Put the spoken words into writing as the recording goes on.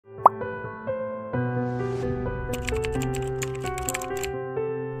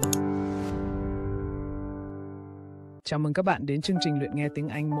Chào mừng các bạn đến chương trình luyện nghe tiếng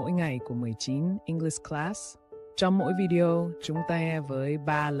Anh mỗi ngày của 19 English Class. Trong mỗi video, chúng ta nghe với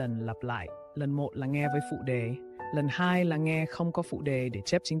 3 lần lặp lại. Lần 1 là nghe với phụ đề, lần 2 là nghe không có phụ đề để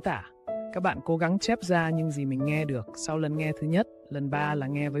chép chính tả. Các bạn cố gắng chép ra những gì mình nghe được sau lần nghe thứ nhất. Lần 3 là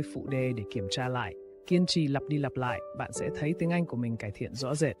nghe với phụ đề để kiểm tra lại. Kiên trì lặp đi lặp lại, bạn sẽ thấy tiếng Anh của mình cải thiện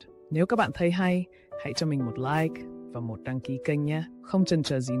rõ rệt. Nếu các bạn thấy hay, hãy cho mình một like và một đăng ký kênh nhé. Không chần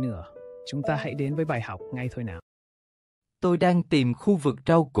chờ gì nữa, chúng ta hãy đến với bài học ngay thôi nào. Tôi đang tìm khu vực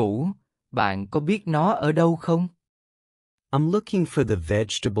rau củ. Bạn có biết nó ở đâu không? I'm looking for the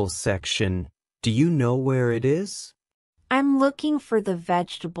vegetable section. Do you know where it is? I'm looking for the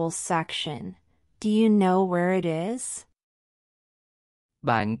vegetable section. Do you know where it is?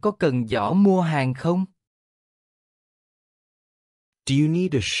 Bạn có cần giỏ mua hàng không? Do you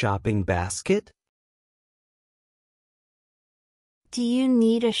need a shopping basket? Do you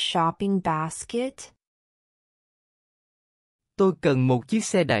need a shopping basket? Tôi cần một chiếc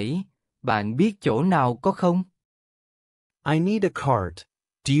xe đẩy. Bạn biết chỗ nào có không? I need a cart.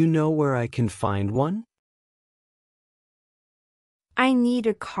 Do you know where I can find one? I need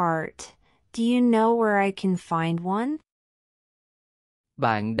a cart. Do you know where I can find one?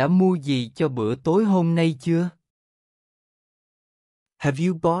 Bạn đã mua gì cho bữa tối hôm nay chưa? Have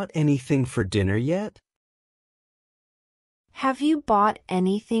you bought anything for dinner yet? Have you bought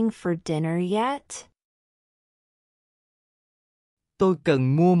anything for dinner yet? Tôi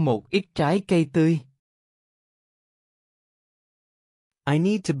cần mua một ít trái cây tươi. I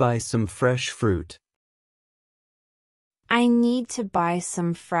need to buy some fresh fruit. I need to buy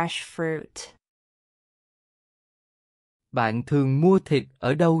some fresh fruit. Bạn thường mua thịt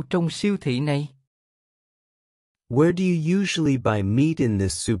ở đâu trong siêu thị này? Where do you usually buy meat in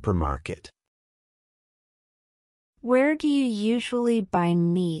this supermarket? Where do you usually buy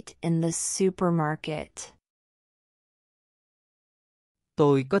meat in the supermarket?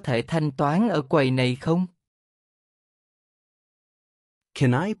 Tôi có thể thanh toán ở quầy này không?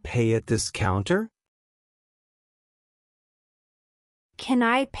 Can I pay at this counter? Can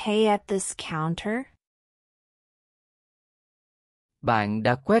I pay at this counter? Bạn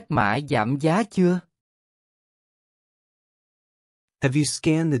đã quét mã giảm giá chưa? Have you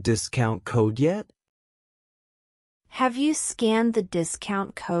scanned the discount code yet? Have you scanned the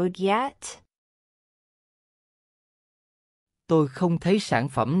discount code yet? Tôi không thấy sản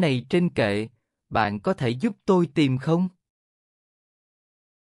phẩm này trên kệ. Bạn có thể giúp tôi tìm không?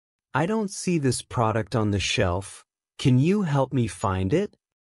 I don't see this product on the shelf. Can you help me find it?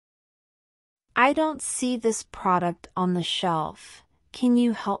 I don't see this product on the shelf. Can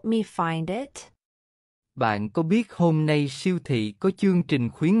you help me find it? Bạn có biết hôm nay siêu thị có chương trình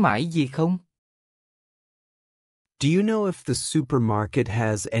khuyến mãi gì không? Do you know if the supermarket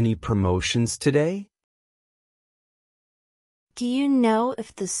has any promotions today? Do you know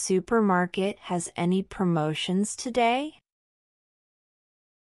if the supermarket has any promotions today?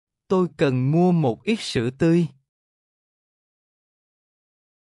 Tôi cần mua một ít sữa tươi.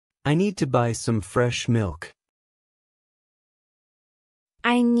 I need to buy some fresh milk.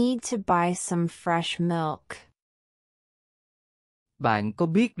 I need to buy some fresh milk. Bạn có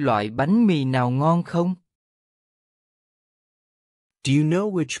biết loại bánh mì nào ngon không? Do you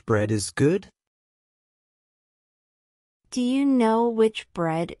know which bread is good? Do you know which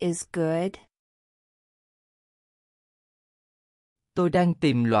bread is good? Tôi đang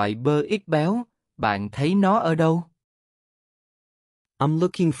tìm loại bơ ít béo. Bạn thấy nó ở đâu? I'm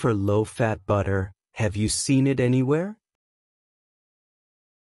looking for low-fat butter. Have you seen it anywhere?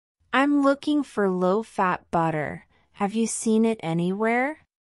 I'm looking for low-fat butter. Have you seen it anywhere?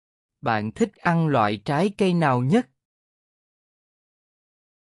 Bạn thích ăn loại trái cây nào nhất?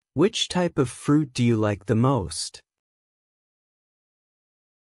 Which type of fruit do you like the most?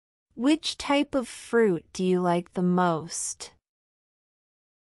 Which type of fruit do you like the most?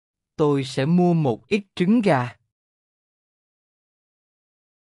 Tôi sẽ mua một ít trứng gà.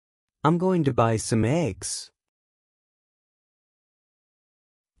 I'm going to buy some eggs.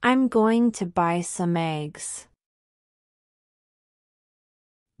 I'm going to buy some eggs.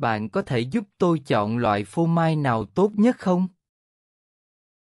 Bạn có thể giúp tôi chọn loại phô mai nào tốt nhất không?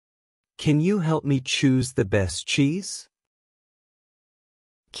 Can you help me choose the best cheese?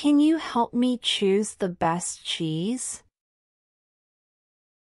 Can you help me choose the best cheese?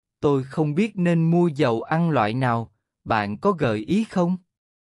 Tôi không biết nên mua dầu ăn loại nào. Bạn có gợi ý không?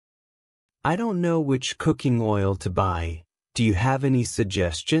 I don't know which cooking oil to buy. Do you have any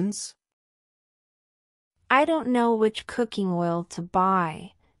suggestions? I don't know which cooking oil to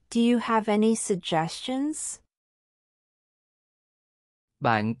buy. Do you have any suggestions?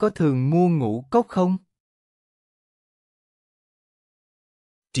 Bạn có thường mua ngũ cốc không?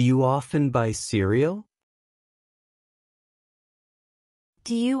 Do you often buy cereal?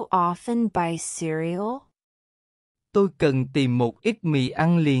 Do you often buy cereal? Tôi cần tìm một ít mì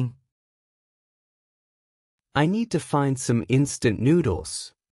ăn liền. I need to find some instant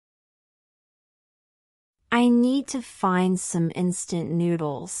noodles. I need to find some instant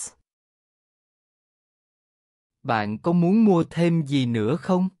noodles. Bạn có muốn mua thêm gì nữa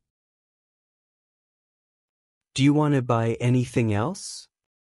không? Do you want to buy anything else?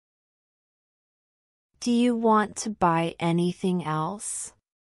 Do you want to buy anything else?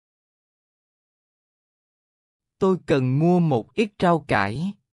 Tôi cần mua một ít rau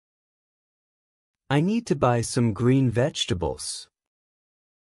cải. I need to buy some green vegetables.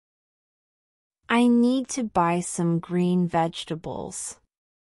 I need to buy some green vegetables.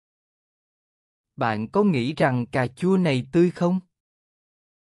 Bạn có nghĩ rằng cà chua này tươi không?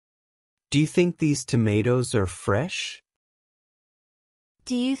 Do you think these tomatoes are fresh?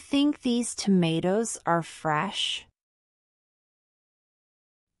 Do you think these tomatoes are fresh?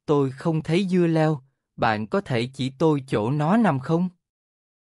 Tôi không thấy dưa leo, bạn có thể chỉ tôi chỗ nó nằm không?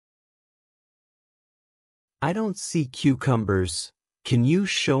 I don't see cucumbers. Can you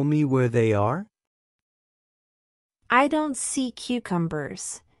show me where they are? I don't see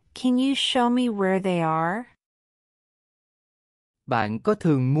cucumbers. Can you show me where they are? Bạn có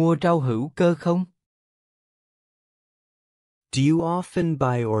thường mua rau hữu cơ không? Do you often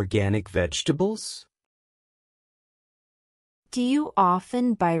buy organic vegetables? Do you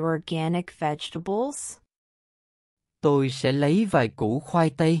often buy organic vegetables? Tôi sẽ lấy vài củ khoai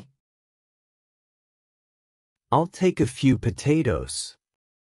tây. I'll take a few potatoes.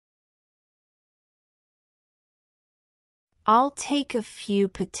 I'll take a few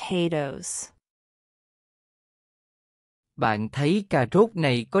potatoes. Bạn thấy cà rốt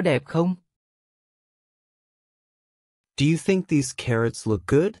này có đẹp không? Do you think these carrots look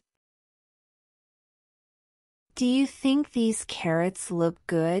good? Do you think these carrots look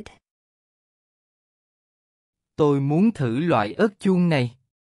good? Tôi muốn thử loại ớt chuông này.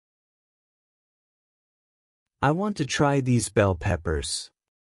 I want to try these bell peppers.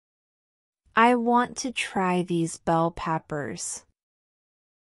 I want to try these bell peppers.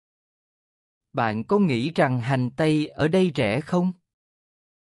 Bạn có nghĩ rằng hành tây ở đây rẻ không?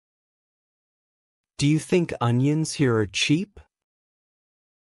 Do you think onions here are cheap?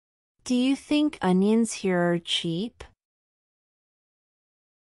 Do you think onions here are cheap?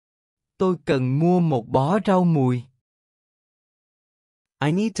 Tôi cần mua một bó rau mùi.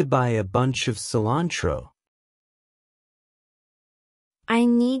 I need to buy a bunch of cilantro. I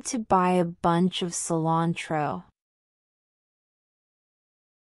need to buy a bunch of cilantro.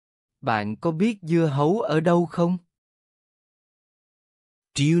 Bạn có biết dưa hấu ở đâu không?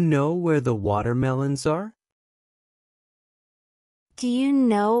 Do you know where the watermelons are? Do you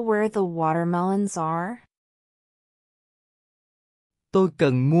know where the watermelons are? Tôi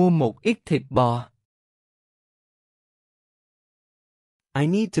cần mua một ít thịt bò. I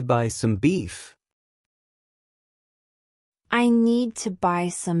need to buy some beef. I need to buy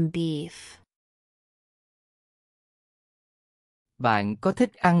some beef. Bạn có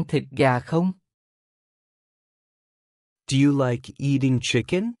thích ăn thịt gà không? Do you like eating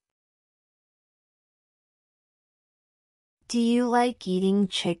chicken? Do you like eating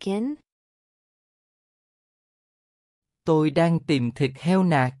chicken? Tôi đang tìm thịt heo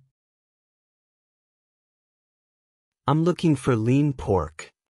nạc. I'm looking for lean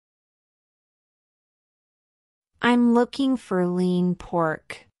pork. I'm looking for lean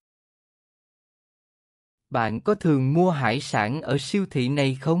pork. Bạn có thường mua hải sản ở siêu thị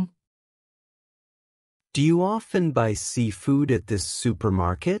này không? Do you often buy seafood at this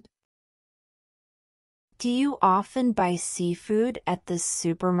supermarket? Do you often buy seafood at the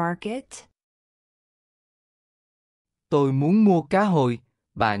supermarket? Tôi muốn mua cá hồi,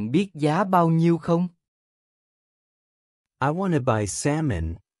 bạn biết giá bao nhiêu không? I want to buy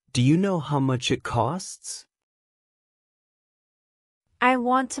salmon. Do you know how much it costs? I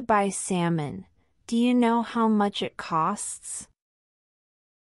want to buy salmon. Do you know how much it costs?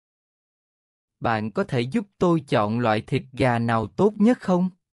 Bạn có thể giúp tôi chọn loại thịt gà nào tốt nhất không?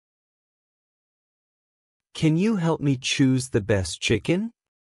 Can you help me choose the best chicken?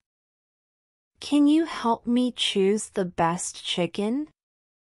 Can you help me choose the best chicken?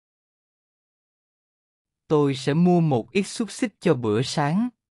 Tôi sẽ mua một ít xúc xích cho bữa sáng.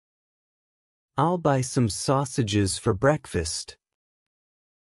 I'll buy some sausages for breakfast.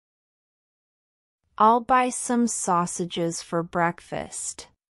 I'll buy some sausages for breakfast.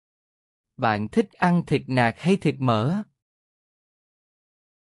 Bạn thích ăn thịt nạc hay thịt mỡ?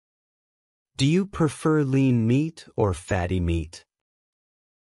 Do you prefer lean meat or fatty meat?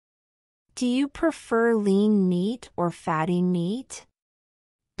 Do you prefer lean meat or fatty meat?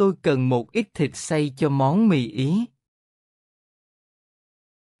 Tôi cần một ít thịt xay cho món mì Ý.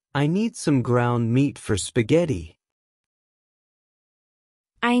 I need some ground meat for spaghetti.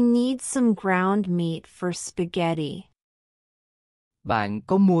 I need some ground meat for spaghetti. Bạn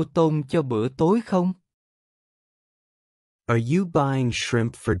có mua tôm cho bữa tối không? Are you buying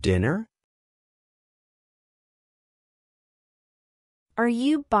shrimp for dinner? Are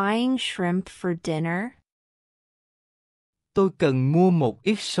you buying shrimp for dinner? Tôi cần mua một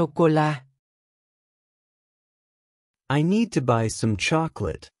ít sô-cô-la. I need to buy some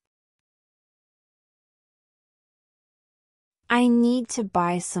chocolate. I need to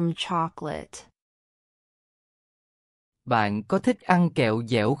buy some chocolate. Bạn có thích ăn kẹo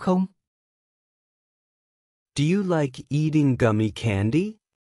dẻo không? Do you like eating gummy candy?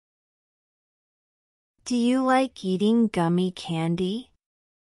 Do you like eating gummy candy?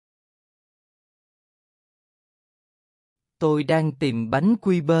 Tôi đang tìm bánh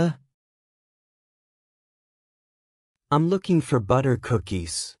quy bơ. I'm looking for butter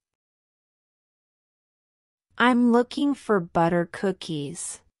cookies. I'm looking for butter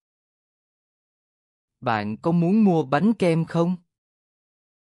cookies. Bạn có muốn mua bánh kem không?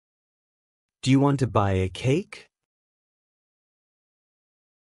 Do you want to buy a cake?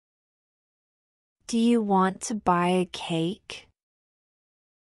 Do you want to buy a cake?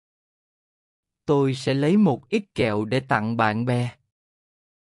 Tôi sẽ lấy một ít kẹo để tặng bạn bè.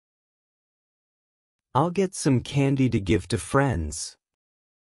 I'll get some candy to give to friends.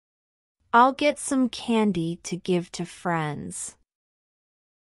 I'll get some candy to give to friends.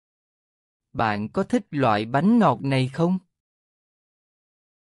 Bạn có thích loại bánh ngọt này không?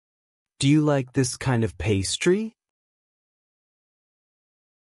 Do you like this kind of pastry?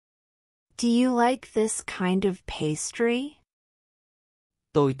 Do you like this kind of pastry?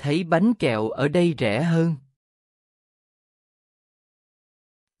 Tôi thấy bánh kẹo ở đây rẻ hơn.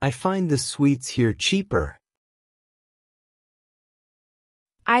 I find the sweets here cheaper.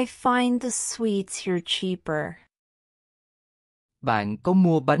 I find the sweets here cheaper. Bạn có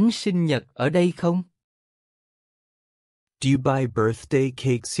mua bánh sinh nhật ở đây không? Do you buy birthday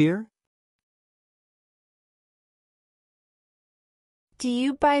cakes here? Do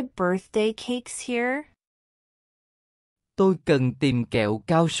you buy birthday cakes here? Tôi cần tìm kẹo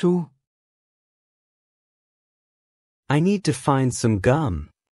cao su. I need to find some gum.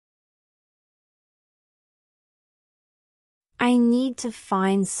 I need to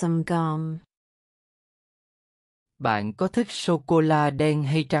find some gum. Bạn có thích sô-cô-la đen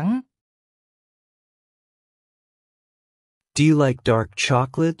hay trắng? Do you like dark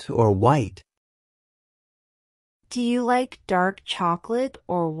chocolate or white? Do you like dark chocolate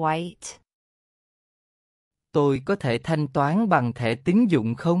or white? Tôi có thể thanh toán bằng thẻ tín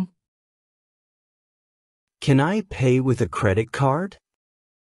dụng không? Can I pay with a credit card?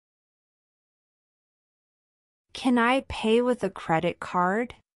 Can I pay with a credit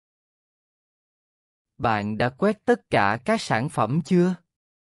card? Bạn đã quét tất cả các sản phẩm chưa?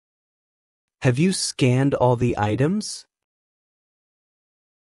 Have you scanned all the items?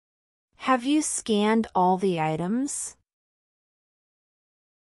 Have you scanned all the items?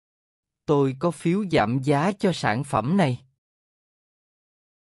 Tôi có phiếu giảm giá cho sản phẩm này.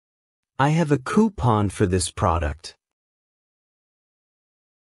 I have a coupon for this product.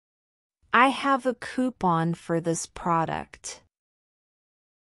 I have a coupon for this product.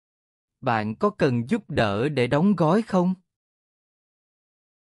 Bạn có cần giúp đỡ để đóng gói không?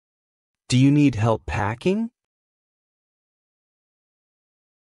 Do you need help packing?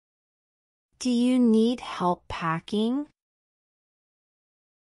 Do you need help packing?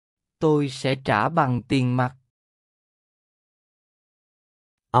 Tôi sẽ trả bằng tiền mặt.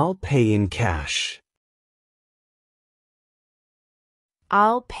 I'll pay in cash.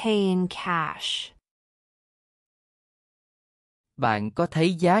 I'll pay in cash. Bạn có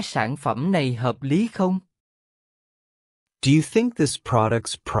thấy giá sản phẩm này hợp lý không? Do you think this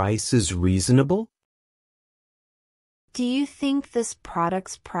product's price is reasonable? Do you think this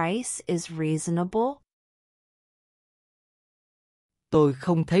product's price is reasonable? Tôi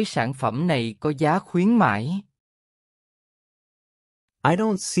không thấy sản phẩm này có giá khuyến mãi. I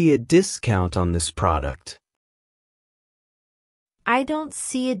don't see a discount on this product. I don't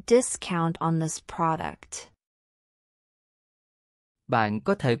see a discount on this product. Bạn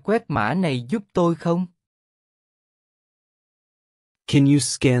có thể quét mã này giúp tôi không? Can you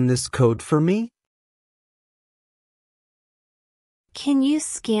scan this code for me? Can you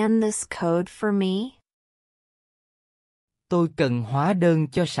scan this code for me? Tôi cần hóa đơn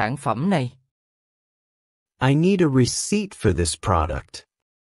cho sản phẩm này. I need a receipt for this product.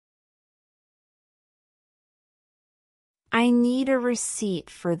 I need a receipt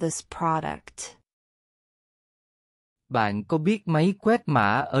for this product. Bạn có biết máy quét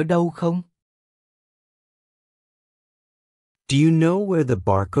mã ở đâu không? Do you know where the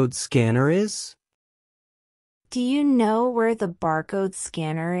barcode scanner is? Do you know where the barcode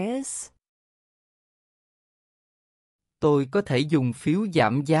scanner is? Tôi có thể dùng phiếu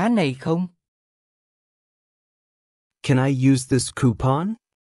giảm giá này không? Can I use this coupon?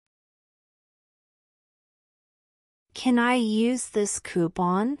 Can I use this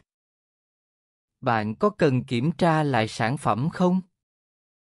coupon? Bạn có cần kiểm tra lại sản phẩm không?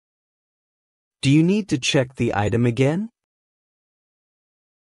 Do you need to check the item again?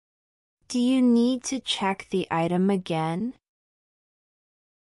 Do you need to check the item again?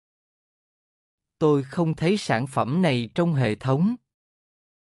 Tôi không thấy sản phẩm này trong hệ thống.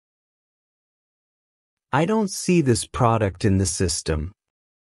 I don't see this product in the system.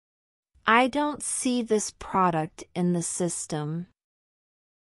 I don't see this product in the system.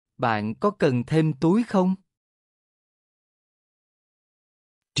 Bạn có cần thêm túi không?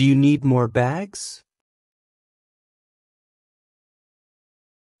 Do you need more bags?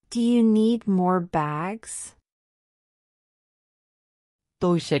 Do you need more bags?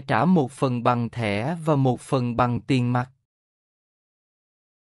 Tôi sẽ trả một phần bằng thẻ và một phần bằng tiền mặt.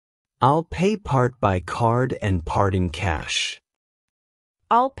 I'll pay part by card and part in cash.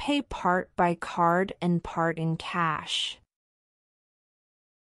 I'll pay part by card and part in cash.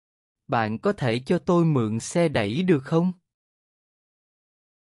 Bạn có thể cho tôi mượn xe đẩy được không?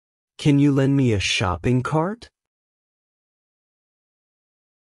 Can you lend me a shopping cart?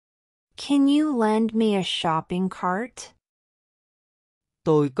 Can you lend me a shopping cart?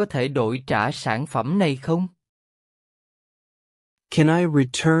 Tôi có thể đổi trả sản phẩm này không? Can I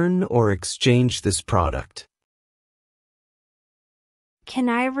return or exchange this product? Can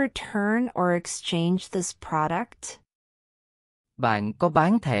I return or exchange this product? Bạn có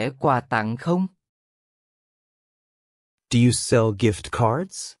bán thẻ quà tặng không? Do you sell gift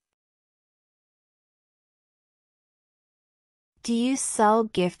cards? Do you sell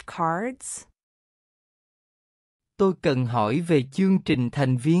gift cards? Tôi cần hỏi về chương trình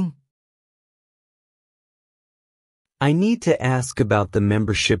thành viên. I need to ask about the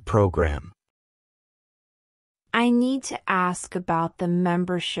membership program. I need to ask about the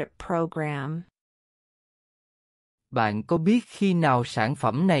membership program. Bạn có biết khi nào sản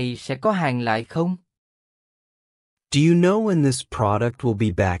phẩm này sẽ có hàng lại không? Do you know when this product will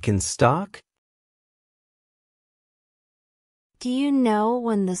be back in stock? Do you know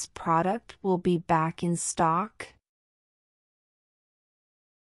when this product will be back in stock?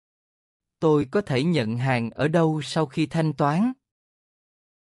 Tôi có thể nhận hàng ở đâu sau khi thanh toán?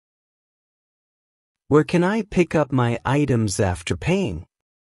 Where can I pick up my items after paying?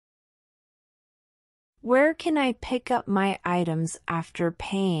 Where can I pick up my items after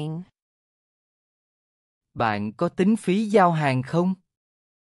paying? Bạn có tính phí giao hàng không?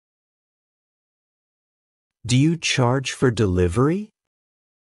 Do you charge for delivery?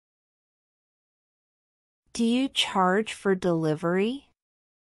 Do you charge for delivery?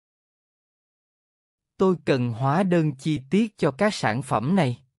 Tôi cần hóa đơn chi tiết cho các sản phẩm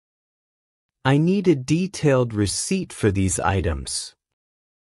này. I need a detailed receipt for these items.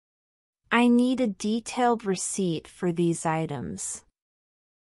 I need a detailed receipt for these items.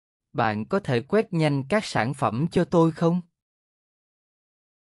 Bạn có thể quét nhanh các sản phẩm cho tôi không?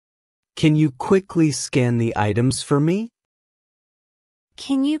 Can you quickly scan the items for me?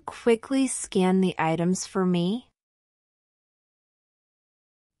 Can you quickly scan the items for me?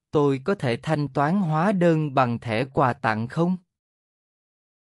 Tôi có thể thanh toán hóa đơn bằng thẻ quà tặng không?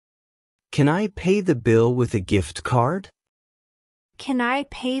 Can I pay the bill with a gift card? Can I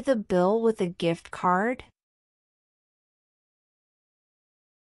pay the bill with a gift card?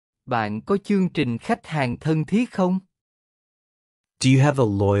 Bạn có chương trình khách hàng thân thiết không? Do you have a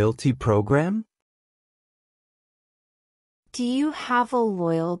loyalty program? Do you have a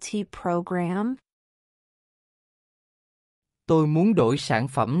loyalty program? Tôi muốn đổi sản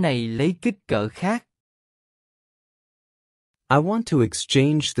phẩm này lấy kích cỡ khác. I want to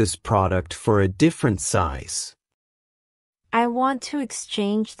exchange this product for a different size. I want to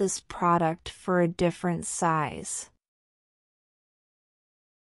exchange this product for a different size.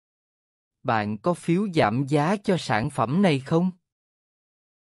 Bạn có phiếu giảm giá cho sản phẩm này không?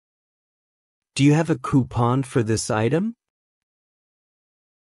 Do you have a coupon for this item?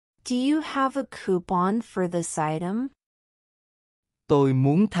 Do you have a coupon for this item? Tôi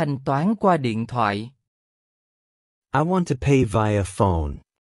muốn thanh toán qua điện thoại. I want to pay via phone.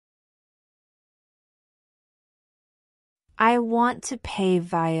 I want to pay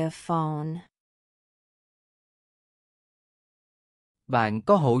via phone. Bạn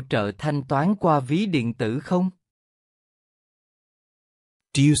có hỗ trợ thanh toán qua ví điện tử không?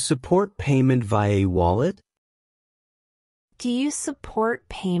 Do you support payment via wallet? Do you support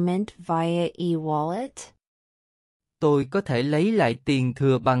payment via e-wallet? Tôi có thể lấy lại tiền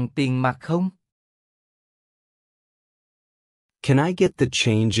thừa bằng tiền mặt không? Can I get the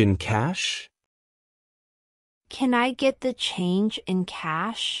change in cash? Can I get the change in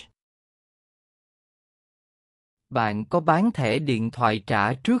cash? Bạn có bán thẻ điện thoại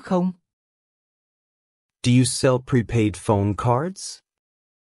trả trước không? Do you sell prepaid phone cards?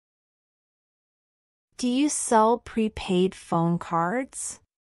 Do you sell prepaid phone cards?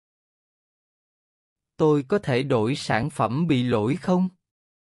 Tôi có thể đổi sản phẩm bị lỗi không?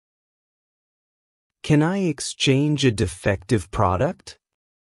 Can I exchange a defective product?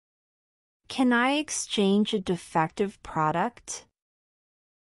 Can I exchange a defective product?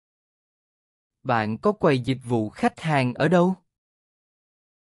 Bạn có quầy dịch vụ khách hàng ở đâu?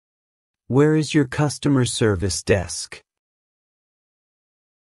 Where is your customer service desk?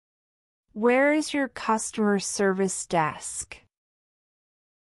 Where is your customer service desk?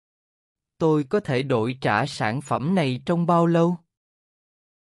 Tôi có thể đổi trả sản phẩm này trong bao lâu?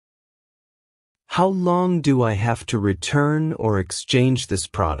 How long do I have to return or exchange this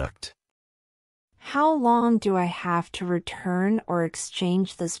product? How long do I have to return or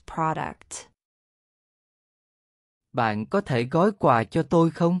exchange this product? Bạn có thể gói quà cho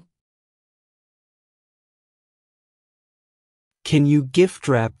tôi không? Can you gift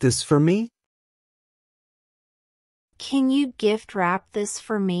wrap this for me? Can you gift wrap this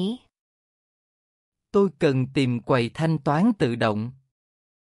for me? Tôi cần tìm quầy thanh toán tự động.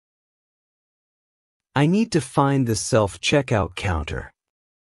 I need to find the self-checkout counter.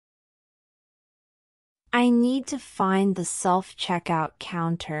 I need to find the self-checkout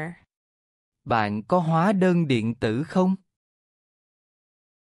counter. Bạn có hóa đơn điện tử không?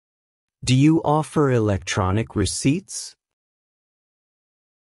 Do you offer electronic receipts?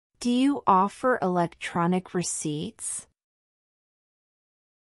 Do you offer electronic receipts?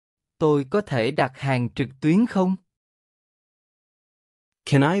 Tôi có thể đặt hàng trực tuyến không?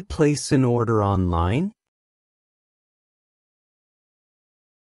 Can I place an order online?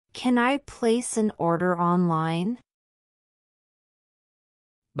 Can I place an order online?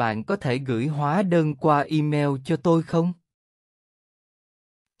 Bạn có thể gửi hóa đơn qua email cho tôi không?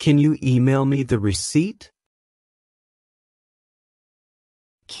 Can you email me the receipt?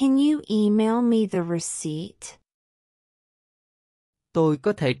 Can you email me the receipt? Tôi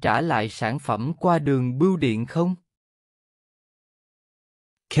có thể trả lại sản phẩm qua đường bưu điện không?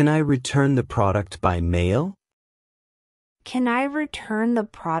 Can I return the product by mail? Can I return the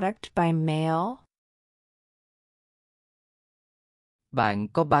product by mail? Bạn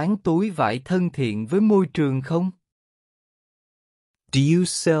có bán túi vải thân thiện với môi trường không? Do you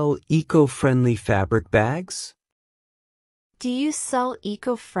sell eco-friendly fabric bags? Do you sell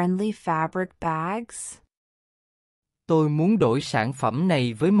eco-friendly fabric bags? Tôi muốn đổi sản phẩm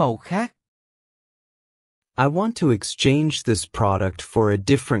này với màu khác. I want to exchange this product for a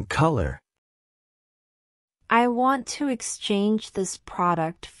different color. I want to exchange this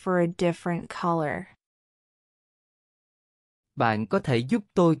product for a different color. Bạn có thể giúp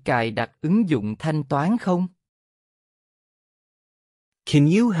tôi cài đặt ứng dụng thanh toán không? Can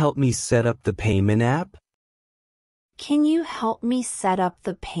you help me set up the payment app? Can you help me set up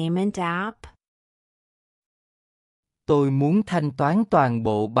the payment app? Tôi muốn thanh toán toàn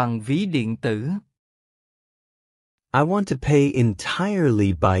bộ bằng ví điện tử. I want to pay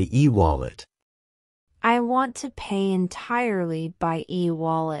entirely by e-wallet. I want to pay entirely by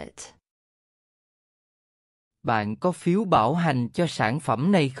e-wallet. Bạn có phiếu bảo hành cho sản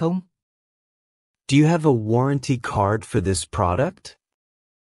phẩm này không? Do you have a warranty card for this product?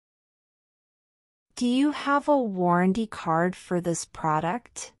 Do you have a warranty card for this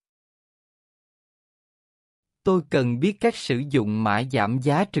product? Tôi cần biết cách sử dụng mã giảm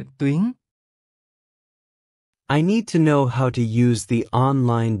giá trực tuyến. I need to know how to use the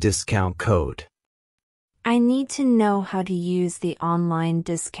online discount code. I need to know how to use the online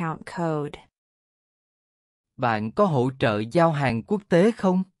discount code. Bạn có hỗ trợ giao hàng quốc tế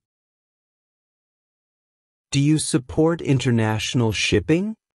không? Do you support international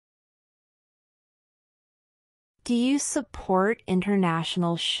shipping? Do you support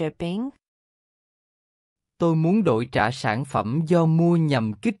international shipping? Tôi muốn đổi trả sản phẩm do mua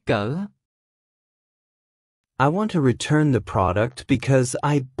nhầm kích cỡ. I want to return the product because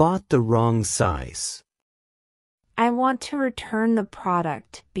I bought the wrong size. I want to return the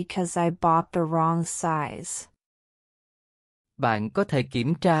product because I bought the wrong size. Bạn có thể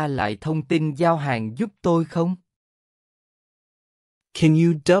kiểm tra lại thông tin giao hàng giúp tôi không? Can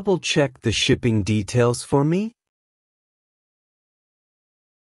you double-check the shipping details for me?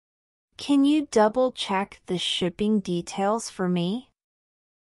 Can you double-check the shipping details for me?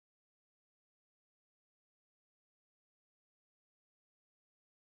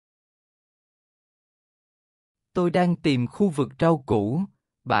 Tôi đang tìm khu vực rau củ.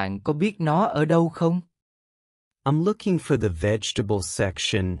 Bạn có biết nó ở đâu không? I'm looking for the vegetable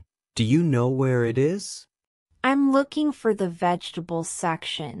section. Do you know where it is? I'm looking for the vegetable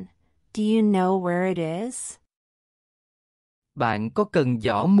section. Do you know where it is? Bạn có cần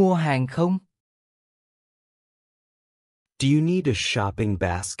giỏ mua hàng không? Do you need a shopping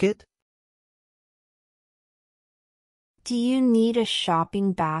basket? Do you need a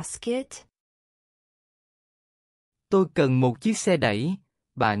shopping basket? Tôi cần một chiếc xe đẩy.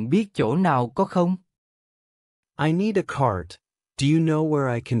 Bạn biết chỗ nào có không? I need a cart. Do you know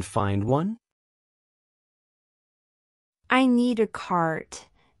where I can find one? I need a cart.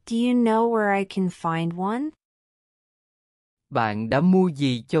 Do you know where I can find one? Bạn đã mua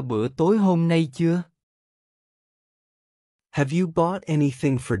gì cho bữa tối hôm nay chưa? Have you bought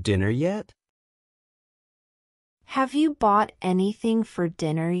anything for dinner yet? Have you bought anything for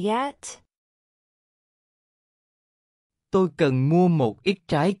dinner yet? Tôi cần mua một ít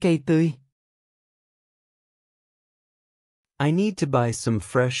trái cây tươi. I need to buy some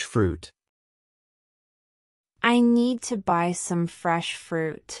fresh fruit. I need to buy some fresh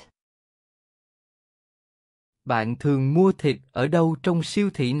fruit. Bạn thường mua thịt ở đâu trong siêu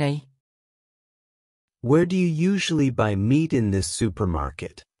thị này? Where do you usually buy meat in this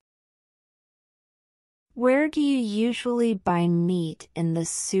supermarket? Where do you usually buy meat in the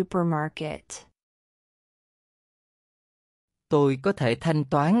supermarket? Tôi có thể thanh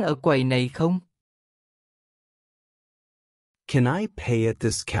toán ở quầy này không? Can I pay at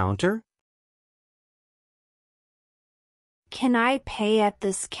this counter? Can I pay at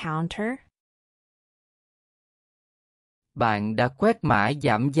this counter? Bạn đã quét mã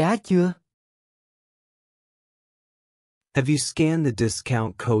giảm giá chưa? Have you scanned the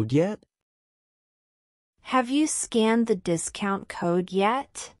discount code yet? Have you scanned the discount code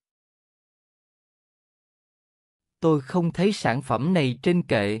yet? Tôi không thấy sản phẩm này trên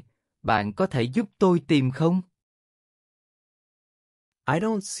kệ. Bạn có thể giúp tôi tìm không? I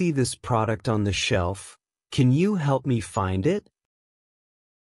don't see this product on the shelf. Can you help me find it?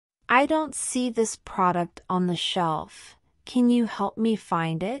 I don't see this product on the shelf. Can you help me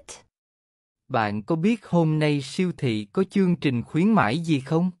find it? Bạn có biết hôm nay siêu thị có chương trình khuyến mãi gì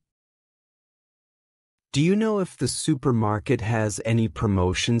không? Do you know if the supermarket has any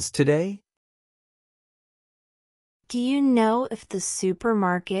promotions today? Do you know if the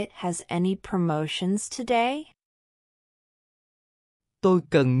supermarket has any promotions today? Tôi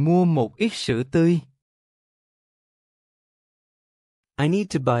cần mua một ít sữa tươi. I need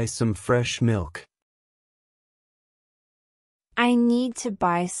to buy some fresh milk. I need to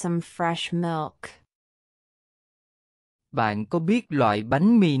buy some fresh milk. Bạn có biết loại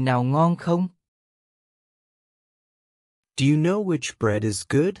bánh mì nào ngon không? Do you know which bread is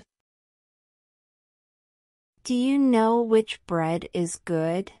good? Do you know which bread is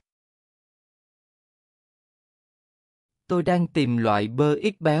good? Tôi đang tìm loại bơ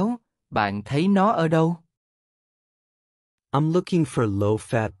ít béo. Bạn thấy nó ở đâu? I'm looking for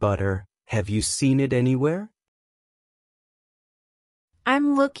low-fat butter. Have you seen it anywhere?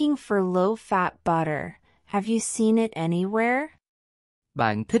 I'm looking for low-fat butter. Have you seen it anywhere?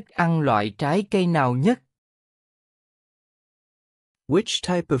 Bạn thích ăn loại trái cây nào nhất? Which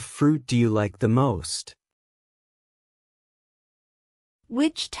type of fruit do you like the most?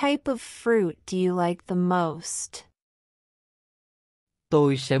 Which type of fruit do you like the most?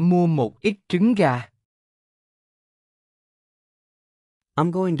 Tôi sẽ mua một ít trứng gà.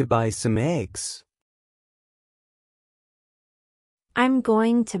 I'm going to buy some eggs. I'm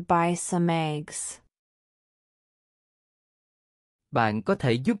going to buy some eggs. Bạn có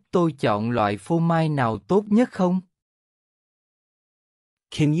thể giúp tôi chọn loại phô mai nào tốt nhất không?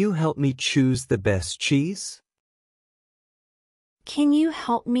 Can you help me choose the best cheese? Can you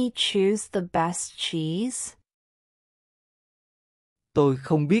help me choose the best cheese? Tôi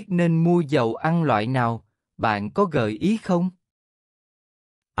không biết nên mua dầu ăn loại nào. Bạn có gợi ý không?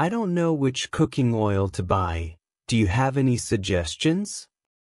 I don't know which cooking oil to buy. Do you have any suggestions?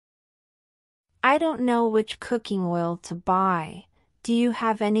 I don't know which cooking oil to buy. Do you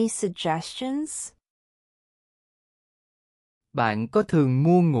have any suggestions? Bạn có thường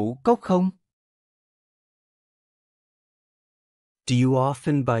mua ngũ cốc không? Do you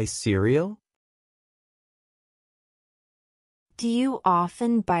often buy cereal? Do you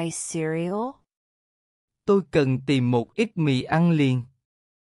often buy cereal? Tôi cần tìm một ít mì ăn liền.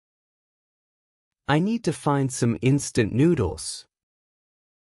 I need to find some instant noodles.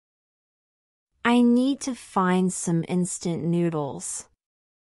 I need to find some instant noodles.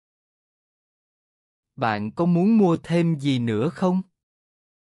 Bạn có muốn mua thêm gì nữa không?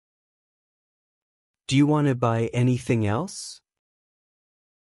 Do you want to buy anything else?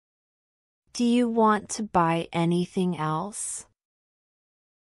 Do you want to buy anything else?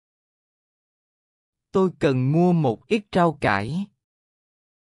 Tôi cần mua một ít rau cải.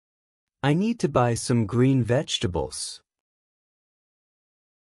 I need to buy some green vegetables.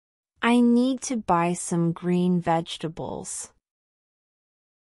 I need to buy some green vegetables.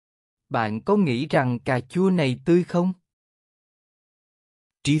 Bạn có nghĩ rằng cà chua này tươi không?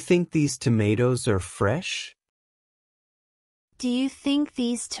 Do you think these tomatoes are fresh? Do you think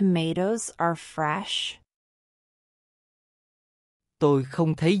these tomatoes are fresh? Tôi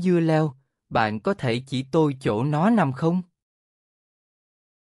không thấy dưa leo. Bạn có thể chỉ tôi chỗ nó nằm không?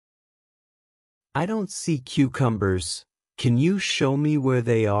 I don't see cucumbers. Can you show me where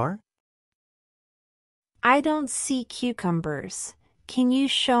they are? I don't see cucumbers. Can you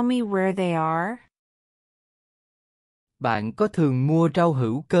show me where they are? Bạn có thường mua rau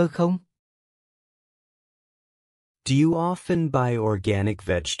hữu cơ không? Do you often buy organic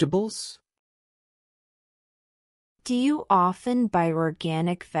vegetables? Do you often buy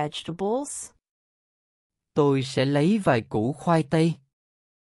organic vegetables? Tôi sẽ lấy vài củ khoai tây.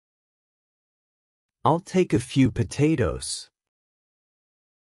 I'll take a few potatoes.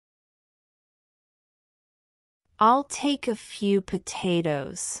 I'll take a few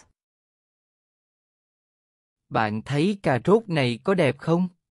potatoes. Bạn thấy cà rốt này có đẹp không?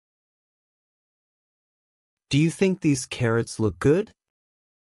 Do you think these carrots look good?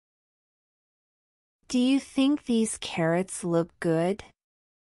 Do you think these carrots look good?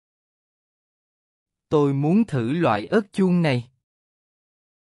 Tôi muốn thử loại ớt chuông này.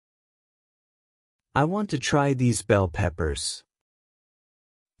 I want to try these bell peppers.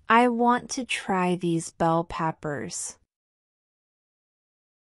 I want to try these bell peppers.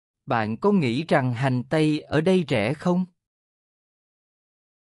 Bạn có nghĩ rằng hành tây ở đây rẻ không?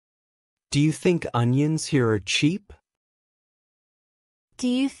 Do you think onions here are cheap? Do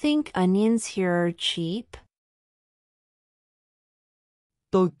you think onions here are cheap?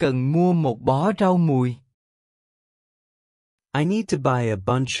 Tôi cần mua một bó rau mùi. I need to buy a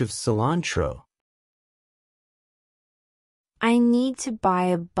bunch of cilantro. I need to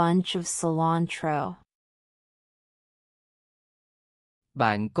buy a bunch of cilantro.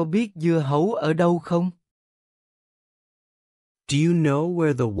 Bạn có biết dưa hấu ở đâu không? Do you know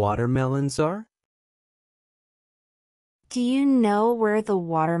where the watermelons are? Do you know where the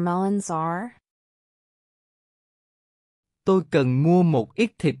watermelons are? Tôi cần mua một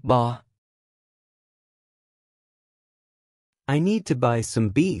ít thịt bò. I need to buy some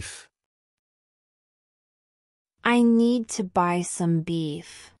beef. I need to buy some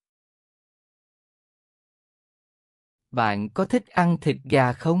beef. Bạn có thích ăn thịt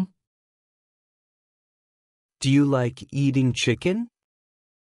gà không? Do you like eating chicken?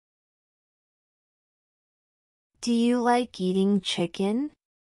 Do you like eating chicken?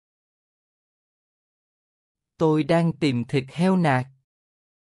 Tôi đang tìm thịt heo nạc.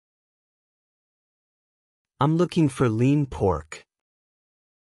 I'm looking for lean pork.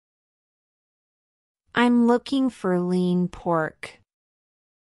 I'm looking for lean pork.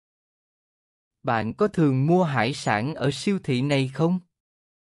 Bạn có thường mua hải sản ở siêu thị này không?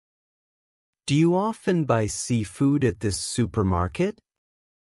 Do you often buy seafood at this supermarket?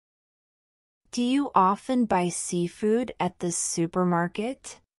 Do you often buy seafood at the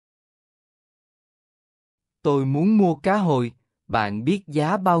supermarket? Tôi muốn mua cá hồi. Bạn biết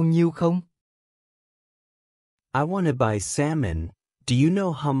giá bao nhiêu không? I want to buy salmon. Do you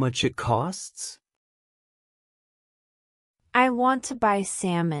know how much it costs? I want to buy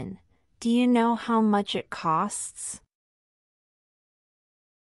salmon. Do you know how much it costs?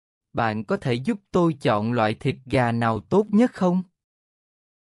 Bạn có thể giúp tôi chọn loại thịt gà nào tốt nhất không?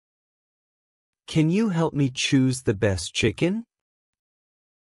 Can you help me choose the best chicken?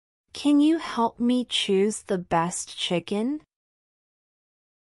 Can you help me choose the best chicken?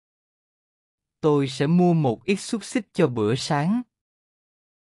 Tôi sẽ mua một ít xúc xích cho bữa sáng.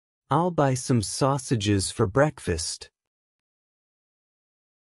 I'll buy some sausages for breakfast.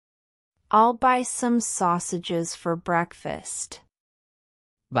 I'll buy some sausages for breakfast.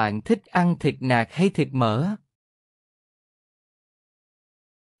 Bạn thích ăn thịt nạc hay thịt mỡ?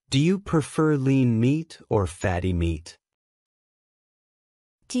 Do you prefer lean meat or fatty meat?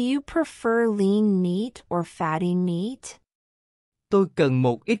 Do you prefer lean meat or fatty meat? Tôi cần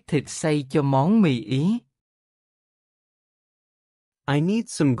một ít thịt xay cho món mì Ý. I need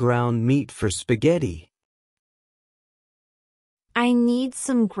some ground meat for spaghetti. I need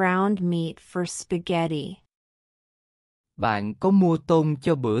some ground meat for spaghetti. Bạn có mua tôm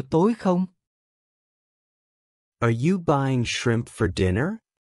cho bữa tối không? Are you buying shrimp for dinner?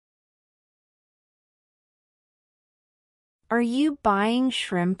 Are you buying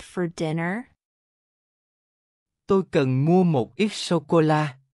shrimp for dinner? Tôi cần mua một ít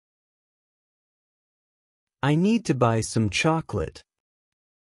sô-cô-la. I need to buy some chocolate.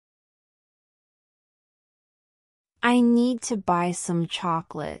 I need to buy some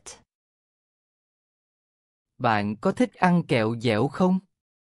chocolate. Bạn có thích ăn kẹo dẻo không?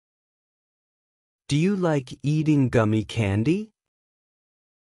 Do you like eating gummy candy?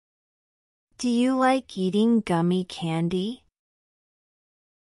 Do you like eating gummy candy?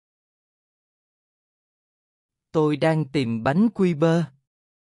 Tôi đang tìm bánh quy bơ.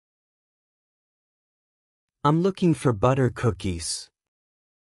 I'm looking for butter cookies.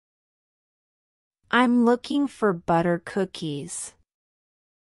 I'm looking for butter cookies.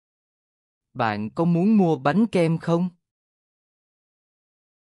 Bạn có muốn mua bánh kem không?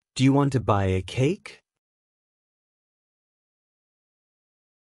 Do you want to buy a cake?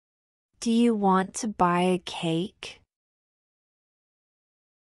 Do you want to buy a cake?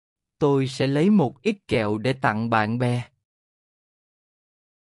 Tôi sẽ lấy một ít kẹo để tặng bạn bè.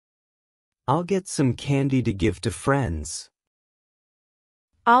 I'll get some candy to give to friends.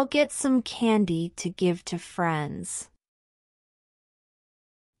 I'll get some candy to give to friends.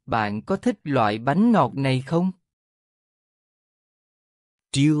 Bạn có thích loại bánh ngọt này không?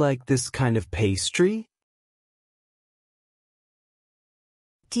 Do you like this kind of pastry?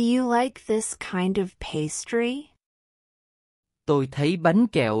 Do you like this kind of pastry? Tôi thấy bánh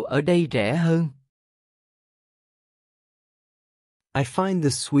kẹo ở đây rẻ hơn. I find the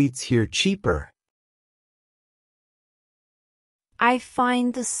sweets here cheaper. I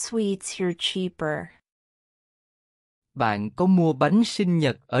find the sweets here cheaper. Bạn có mua bánh sinh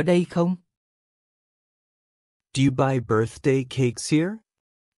nhật ở đây không? Do you buy birthday cakes here?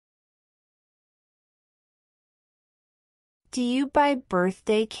 Do you buy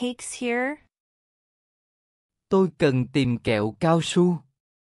birthday cakes here? Tôi cần tìm kẹo cao su.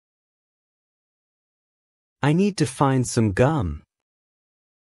 I need to find some gum.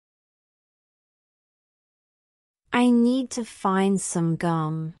 I need to find some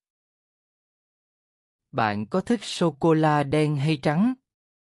gum. Bạn có thích sô-cô-la đen hay trắng?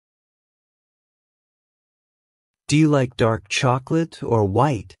 Do you like dark chocolate or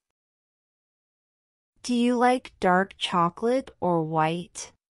white? Do you like dark chocolate or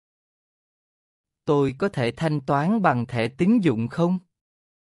white? Tôi có thể thanh toán bằng thẻ tín dụng không?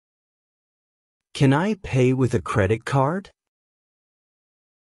 Can I pay with a credit card?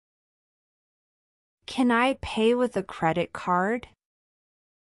 Can I pay with a credit card?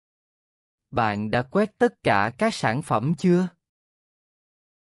 Bạn đã quét tất cả các sản phẩm chưa?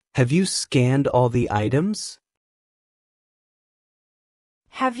 Have you scanned all the items?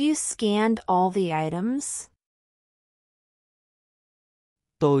 Have you scanned all the items?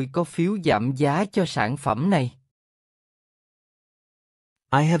 Tôi có phiếu giảm giá cho sản phẩm này.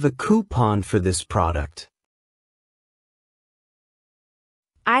 I have a coupon for this product.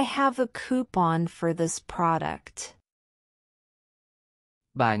 I have a coupon for this product.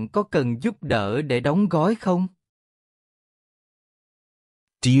 Bạn có cần giúp đỡ để đóng gói không?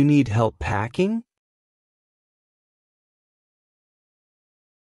 Do you need help packing?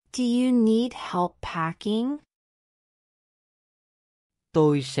 Do you need help packing?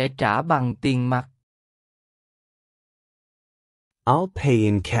 Tôi sẽ trả bằng tiền mặt. I'll pay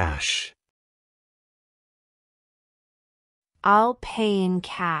in cash. I'll pay in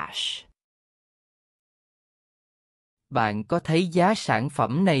cash. Bạn có thấy giá sản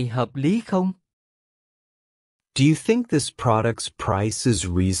phẩm này hợp lý không? Do you think this product's price is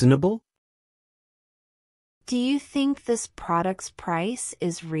reasonable? Do you think this product's price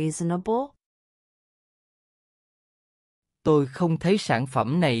is reasonable? Tôi không thấy sản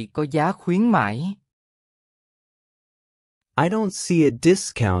phẩm này có giá khuyến mãi. I don't see a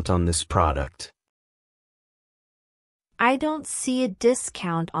discount on this product. I don't see a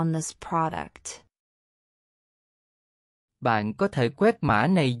discount on this product. Bạn có thể quét mã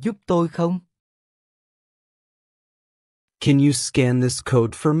này giúp tôi không? Can you scan this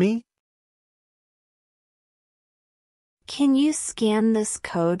code for me? Can you scan this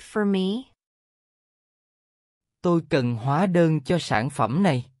code for me? Tôi cần hóa đơn cho sản phẩm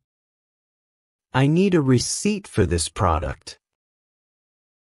này. I need a receipt for this product.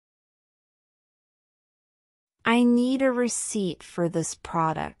 I need a receipt for this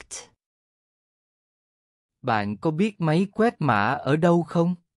product. Bạn có biết máy quét mã ở đâu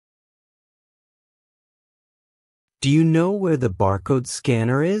không? Do you know where the barcode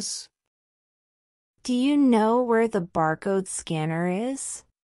scanner is? Do you know where the barcode scanner is?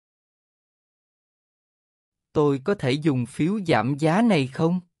 Tôi có thể dùng phiếu giảm giá này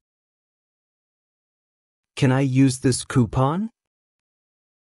không? Can I use this coupon?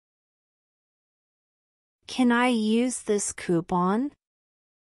 Can I use this coupon?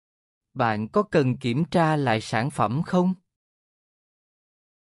 Bạn có cần kiểm tra lại sản phẩm không?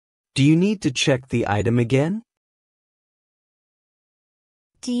 Do you need to check the item again?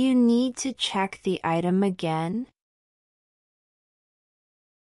 Do you need to check the item again?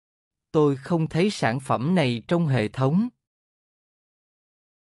 Tôi không thấy sản phẩm này trong hệ thống.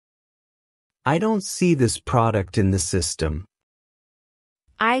 I don't see this product in the system.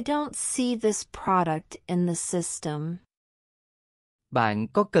 I don't see this product in the system. Bạn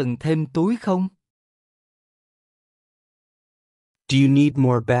có cần thêm túi không? Do you need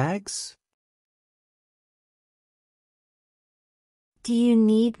more bags? Do you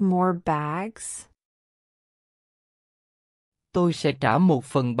need more bags? Tôi sẽ trả một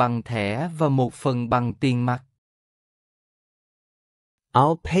phần bằng thẻ và một phần bằng tiền mặt.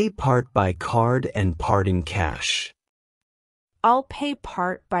 I'll pay part by card and part in cash. I'll pay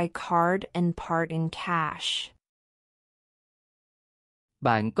part by card and part in cash.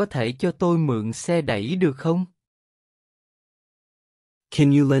 Bạn có thể cho tôi mượn xe đẩy được không?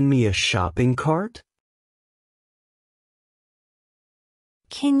 Can you lend me a shopping cart?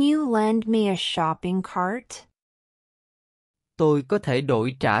 Can you lend me a shopping cart? Tôi có thể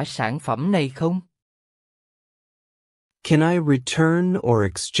đổi trả sản phẩm này không? Can I return or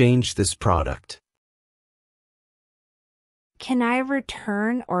exchange this product? Can I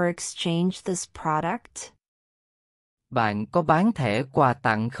return or exchange this product? Bạn có bán thẻ quà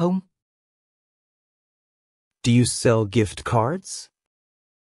tặng không? Do you sell gift cards?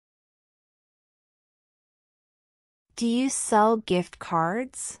 Do you sell gift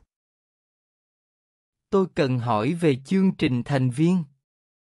cards? Tôi cần hỏi về chương trình thành viên.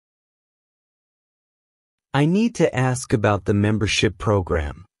 I need to ask about the membership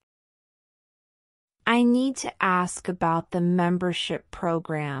program. I need to ask about the membership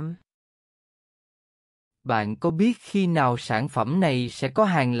program. Bạn có biết khi nào sản phẩm này sẽ có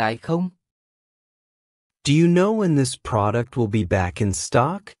hàng lại không? Do you know when this product will be back in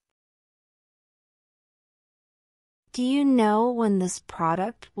stock? Do you know when this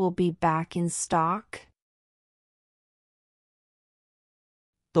product will be back in stock?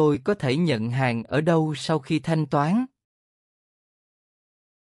 Tôi có thể nhận hàng ở đâu sau khi thanh toán?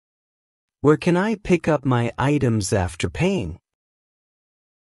 Where can I pick up my items after paying?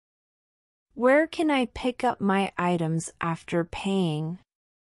 Where can I pick up my items after paying?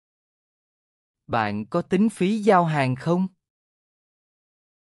 Bạn có tính phí giao hàng không?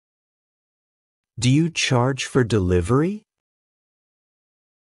 Do you charge for delivery?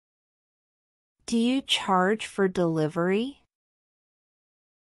 Do you charge for delivery?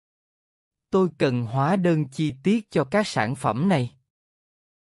 Tôi cần hóa đơn chi tiết cho các sản phẩm này.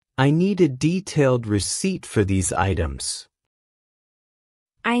 I need a detailed receipt for these items.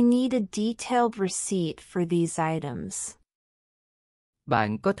 I need a detailed receipt for these items.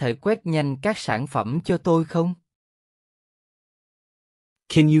 Bạn có thể quét nhanh các sản phẩm cho tôi không?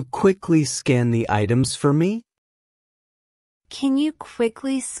 Can you quickly scan the items for me? Can you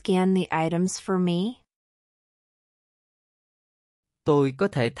quickly scan the items for me? Tôi có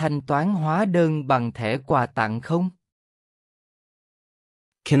thể thanh toán hóa đơn bằng thẻ quà tặng không?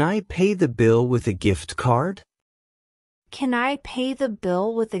 Can I pay the bill with a gift card? Can I pay the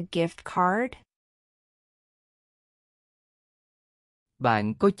bill with a gift card?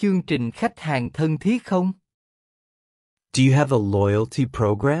 Bạn có chương trình khách hàng thân thiết không? Do you have a loyalty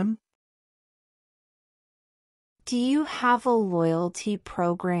program? Do you have a loyalty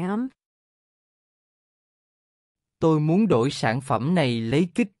program? Tôi muốn đổi sản phẩm này lấy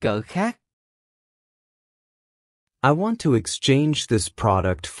kích cỡ khác. I want to exchange this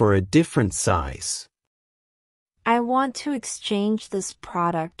product for a different size. I want to exchange this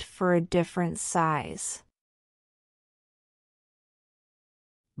product for a different size.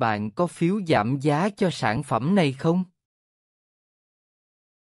 Bạn có phiếu giảm giá cho sản phẩm này không?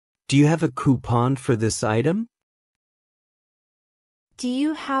 Do you have a coupon for this item? Do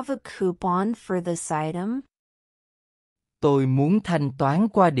you have a coupon for this item? Tôi muốn thanh toán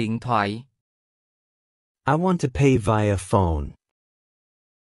qua điện thoại. I want to pay via phone.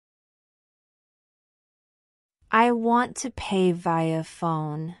 I want to pay via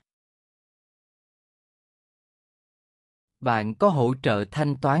phone. Bạn có hỗ trợ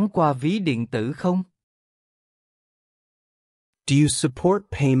thanh toán qua ví điện tử không? Do you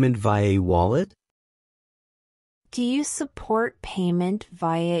support payment via e-wallet? Do you support payment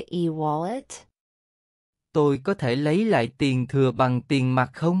via e-wallet? Tôi có thể lấy lại tiền thừa bằng tiền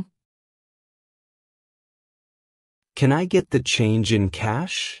mặt không? Can I get the change in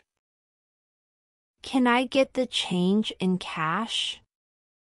cash? Can I get the change in cash?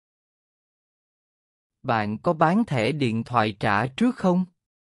 Bạn có bán thẻ điện thoại trả trước không?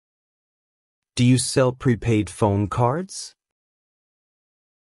 Do you sell prepaid phone cards?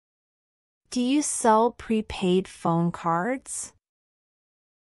 Do you sell prepaid phone cards?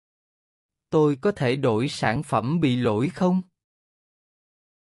 Tôi có thể đổi sản phẩm bị lỗi không?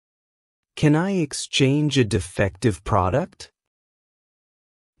 Can I exchange a defective product?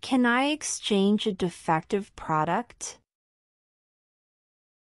 Can I exchange a defective product?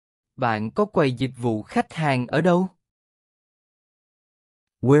 Bạn có quầy dịch vụ khách hàng ở đâu?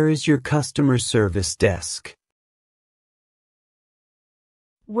 Where is your customer service desk?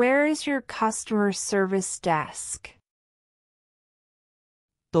 Where is your customer service desk?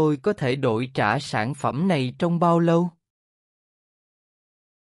 Tôi có thể đổi trả sản phẩm này trong bao lâu?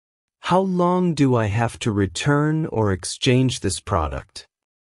 How long do I have to return or exchange this product?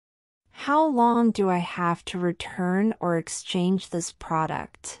 How long do I have to return or exchange this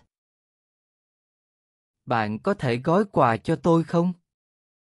product? Bạn có thể gói quà cho tôi không?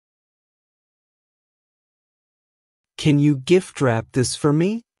 Can you gift wrap this for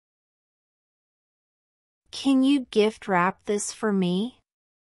me? Can you gift wrap this for me?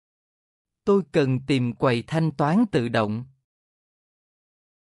 Tôi cần tìm quầy thanh toán tự động.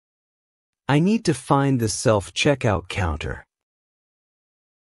 I need to find the self-checkout counter.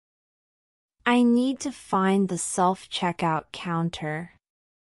 I need to find the self-checkout counter.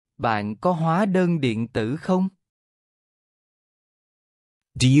 Bạn có hóa đơn điện tử không?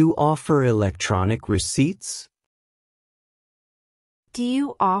 Do you offer electronic receipts? Do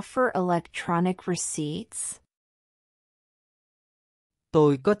you offer electronic receipts?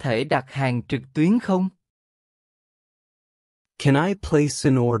 Tôi có thể đặt hàng trực tuyến không? Can I place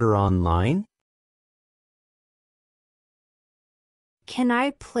an order online? Can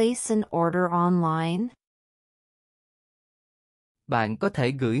I place an order online? Bạn có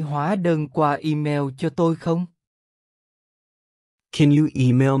thể gửi hóa đơn qua email cho tôi không? Can you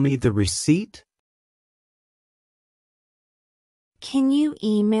email me the receipt? Can you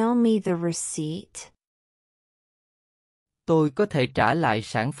email me the receipt? Tôi có thể trả lại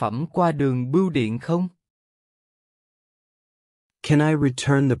sản phẩm qua đường bưu điện không? Can I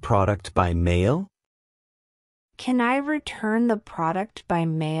return the product by mail? Can I return the product by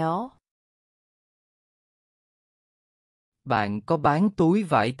mail? Bạn có bán túi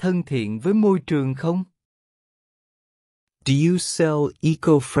vải thân thiện với môi trường không? Do you sell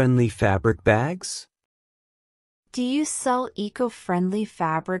eco-friendly fabric bags? Do you sell eco-friendly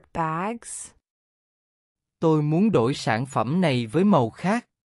fabric bags? Tôi muốn đổi sản phẩm này với màu khác.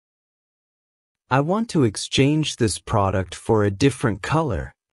 I want to exchange this product for a different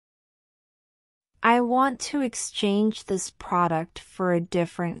color. I want to exchange this product for a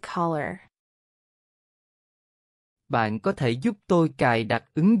different color. Bạn có thể giúp tôi cài đặt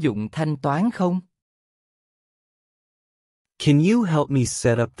ứng dụng thanh toán không? Can you help me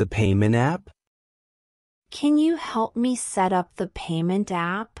set up the payment app? Can you help me set up the payment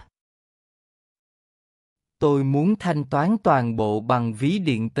app? Tôi muốn thanh toán toàn bộ bằng ví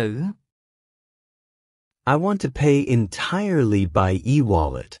điện tử. I want to pay entirely by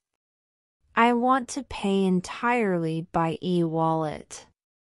e-wallet. I want to pay entirely by e-wallet.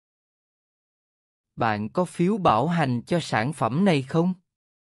 Bạn có phiếu bảo hành cho sản phẩm này không?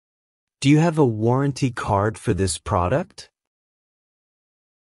 Do you have a warranty card for this product?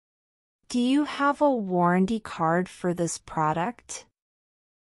 Do you have a warranty card for this product?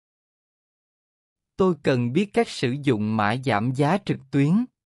 Tôi cần biết cách sử dụng mã giảm giá trực tuyến.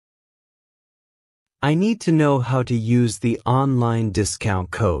 I need to know how to use the online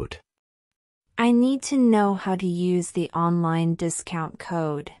discount code. I need to know how to use the online discount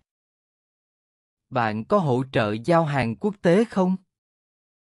code. Bạn có hỗ trợ giao hàng quốc tế không?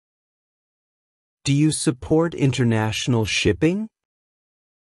 Do you support international shipping?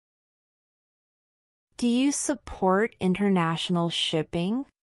 Do you support international shipping?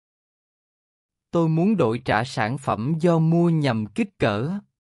 Tôi muốn đổi trả sản phẩm do mua nhầm kích cỡ.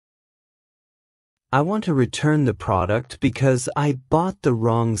 I want to return the product because I bought the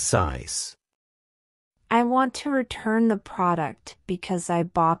wrong size. I want to return the product because I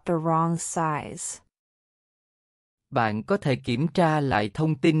bought the wrong size. Bạn có thể kiểm tra lại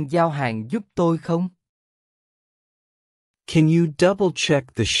thông tin giao hàng giúp tôi không? Can you double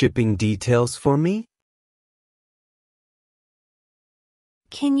check the shipping details for me?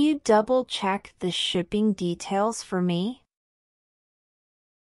 Can you double check the shipping details for me?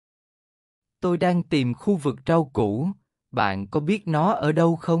 Tôi đang tìm khu vực rau củ. Bạn có biết nó ở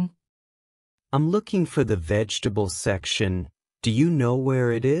đâu không? I'm looking for the vegetable section. Do you know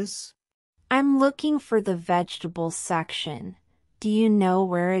where it is? I'm looking for the vegetable section. Do you know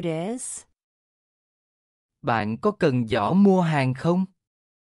where it is? Bạn có cần giỏ mua hàng không?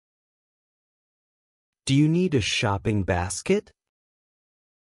 Do you need a shopping basket?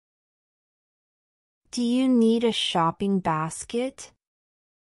 Do you need a shopping basket?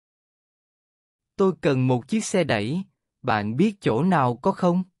 Tôi cần một chiếc xe đẩy. Bạn biết chỗ nào có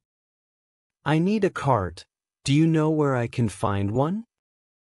không? I need a cart. Do you know where I can find one?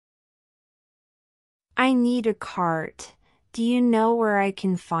 I need a cart. Do you know where I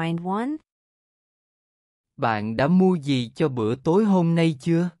can find one? Bạn đã mua gì cho bữa tối hôm nay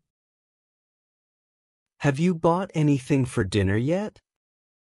chưa? Have you bought anything for dinner yet?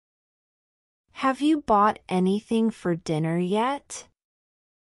 Have you bought anything for dinner yet?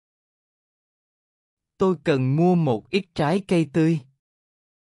 Tôi cần mua một ít trái cây tươi.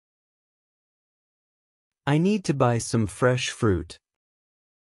 I need to buy some fresh fruit.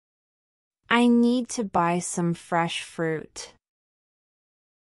 I need to buy some fresh fruit.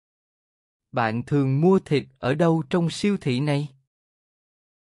 Bạn thường mua thịt ở đâu trong siêu thị này?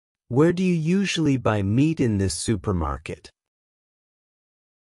 Where do you usually buy meat in this supermarket?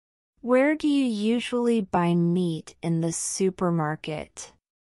 Where do you usually buy meat in the supermarket?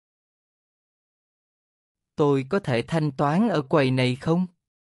 Tôi có thể thanh toán ở quầy này không?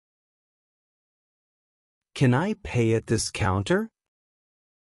 Can I pay at this counter?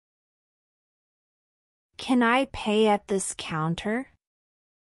 Can I pay at this counter?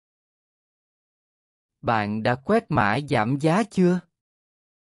 Bạn đã quét mã giảm giá chưa?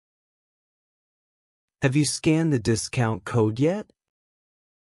 Have you scanned the discount code yet?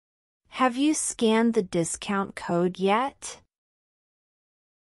 Have you scanned the discount code yet?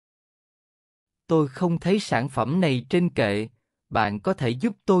 Tôi không thấy sản phẩm này trên kệ. Bạn có thể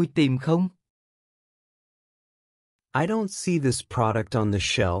giúp tôi tìm không? I don't see this product on the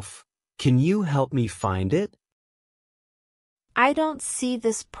shelf. Can you help me find it? I don't see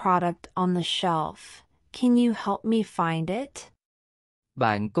this product on the shelf. Can you help me find it?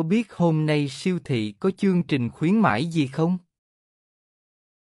 Bạn có biết hôm nay siêu thị có chương trình khuyến mãi gì không?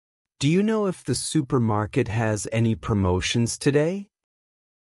 Do you know if the supermarket has any promotions today?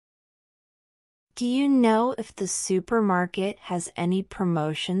 Do you know if the supermarket has any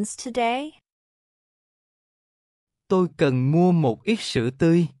promotions today? Tôi cần mua một ít sữa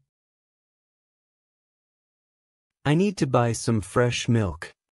tươi. I need to buy some fresh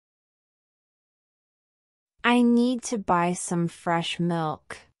milk. I need to buy some fresh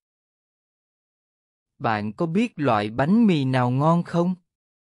milk. Bạn có biết loại bánh mì nào ngon không?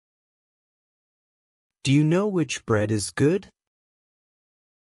 Do you know which bread is good?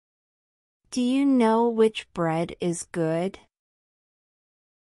 Do you know which bread is good?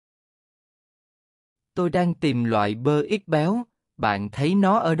 Tôi đang tìm loại bơ ít béo. Bạn thấy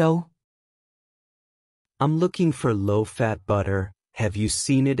nó ở đâu? I'm looking for low-fat butter. Have you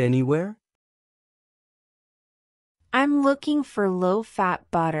seen it anywhere? I'm looking for low-fat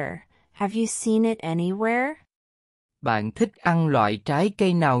butter. Have you seen it anywhere? Bạn thích ăn loại trái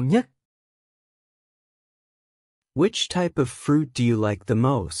cây nào nhất? Which type of fruit do you like the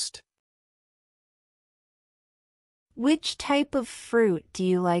most? Which type of fruit do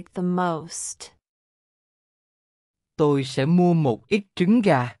you like the most? Tôi sẽ mua một ít trứng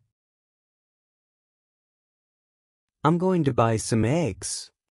gà. I'm going to buy some eggs.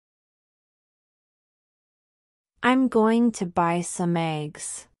 I'm going to buy some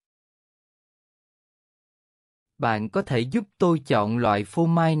eggs. Bạn có thể giúp tôi chọn loại phô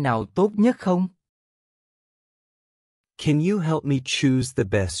mai nào tốt nhất không? Can you help me choose the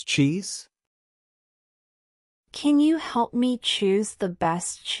best cheese? Can you help me choose the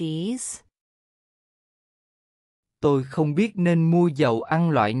best cheese? Tôi không biết nên mua dầu ăn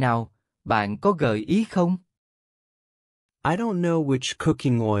loại nào. Bạn có gợi ý không? I don't know which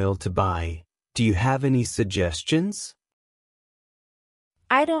cooking oil to buy. Do you have any suggestions?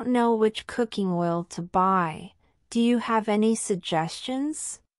 I don't know which cooking oil to buy. Do you have any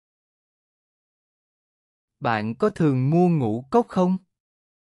suggestions? Bạn có thường mua ngũ cốc không?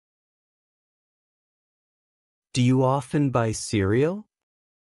 Do you often buy cereal?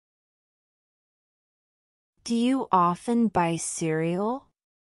 Do you often buy cereal?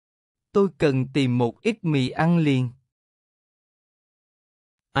 Tôi cần tìm một ít mì ăn liền.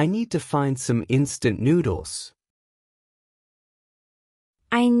 I need to find some instant noodles.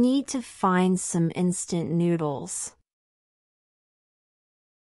 I need to find some instant noodles.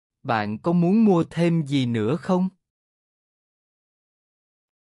 Bạn có muốn mua thêm gì nữa không?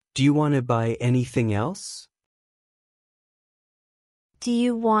 Do you want to buy anything else? Do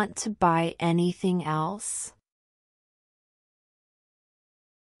you want to buy anything else?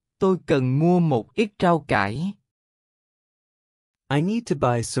 Tôi cần mua một ít rau cải. I need to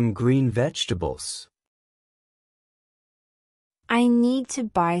buy some green vegetables. I need to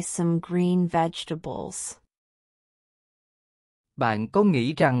buy some green vegetables. Bạn có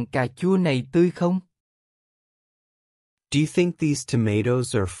nghĩ rằng cà chua này tươi không? Do you think these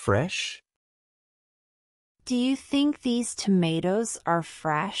tomatoes are fresh? Do you think these tomatoes are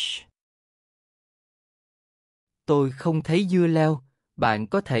fresh? Tôi không thấy dưa leo, bạn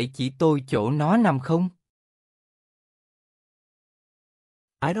có thể chỉ tôi chỗ nó nằm không?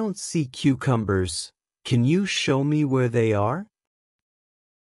 I don't see cucumbers. Can you show me where they are?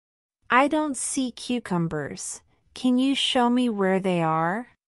 I don't see cucumbers. Can you show me where they are?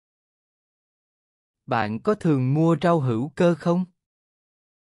 Bạn có thường mua rau hữu cơ không?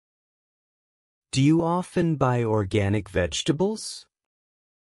 Do you often buy organic vegetables?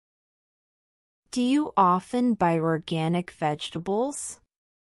 Do you often buy organic vegetables?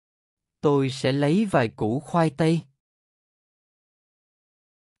 Tôi sẽ lấy vài củ khoai tây.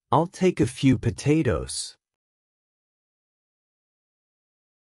 I'll take a few potatoes.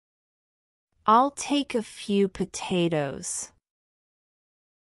 I'll take a few potatoes.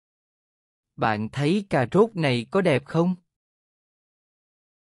 Bạn thấy cà rốt này có đẹp không?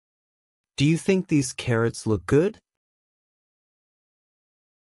 Do you think these carrots look good?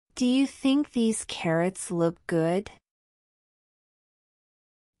 Do you think these carrots look good?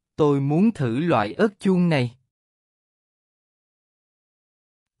 Tôi muốn thử loại ớt chuông này.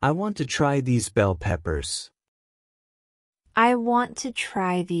 I want to try these bell peppers. I want to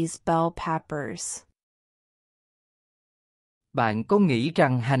try these bell peppers. Bạn có nghĩ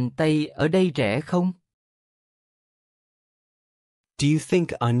rằng hành tây ở đây rẻ không? Do you think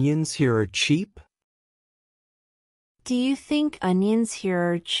onions here are cheap? Do you think onions here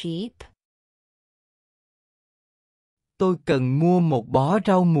are cheap? Tôi cần mua một bó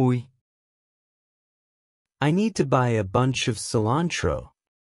rau mùi. I need to buy a bunch of cilantro.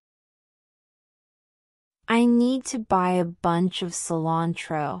 I need to buy a bunch of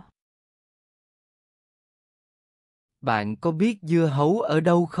cilantro. Bạn có biết dưa hấu ở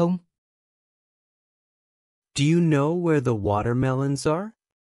đâu không? Do you know where the watermelons are?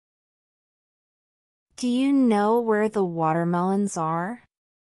 Do you know where the watermelons are?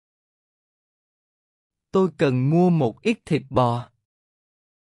 Tôi cần mua một ít thịt bò.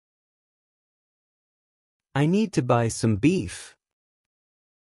 I need to buy some beef.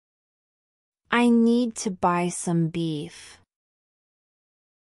 I need to buy some beef.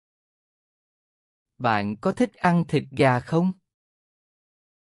 Bạn có thích ăn thịt gà không?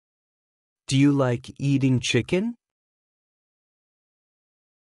 Do you like eating chicken?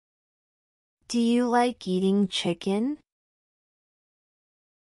 Do you like eating chicken?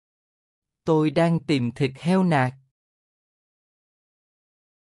 Tôi đang tìm thịt heo nạc.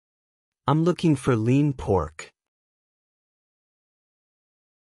 I'm looking for lean pork.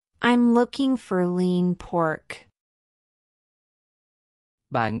 I'm looking for lean pork.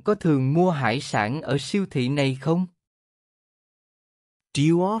 Bạn có thường mua hải sản ở siêu thị này không? Do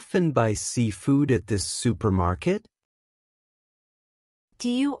you often buy seafood at this supermarket? Do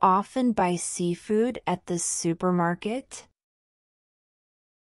you often buy seafood at the supermarket?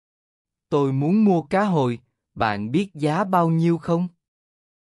 Tôi muốn mua cá hồi, bạn biết giá bao nhiêu không?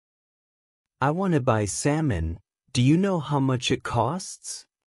 I want to buy salmon. Do you know how much it costs?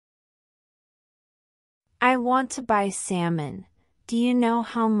 I want to buy salmon. Do you know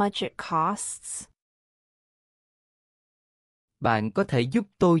how much it costs? Bạn có thể giúp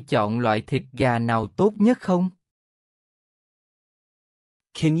tôi chọn loại thịt gà nào tốt nhất không?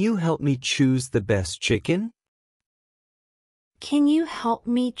 Can you help me choose the best chicken? Can you help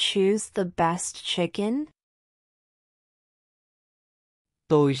me choose the best chicken?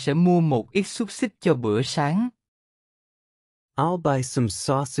 Tôi sẽ mua một ít xúc xích cho bữa sáng. I'll buy some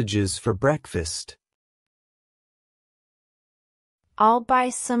sausages for breakfast. I'll buy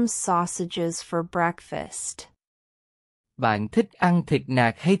some sausages for breakfast. Bạn thích ăn thịt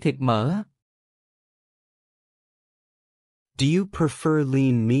nạc hay thịt mỡ? Do you prefer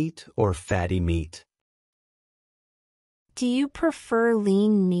lean meat or fatty meat? Do you prefer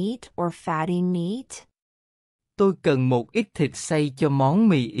lean meat or fatty meat? Tôi cần một ít thịt xay cho món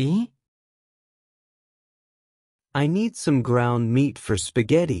mì Ý. I need some ground meat for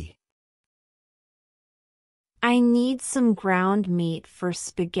spaghetti. I need some ground meat for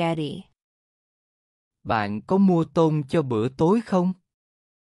spaghetti. Bạn có mua tôm cho bữa tối không?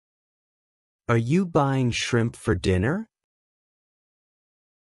 Are you buying shrimp for dinner?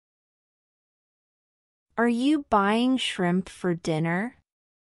 Are you buying shrimp for dinner?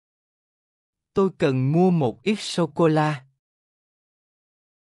 Tôi cần mua một ít sô-cô-la.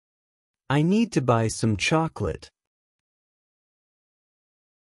 I need to buy some chocolate.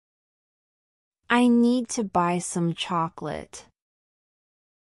 I need to buy some chocolate.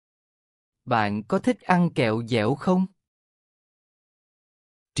 Bạn có thích ăn kẹo dẻo không?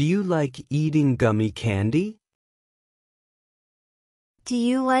 Do you like eating gummy candy? Do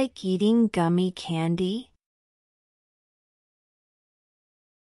you like eating gummy candy?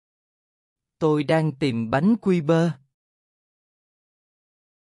 Tôi đang tìm bánh quy bơ.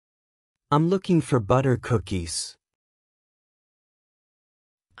 I'm looking for butter cookies.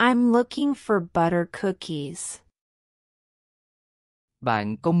 I'm looking for butter cookies.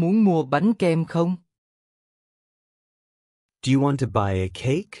 Bạn có muốn mua bánh kem không? Do you want to buy a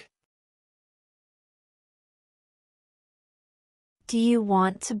cake? Do you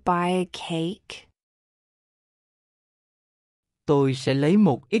want to buy a cake? Tôi sẽ lấy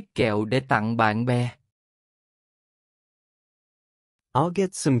một ít kẹo để tặng bạn bè. I'll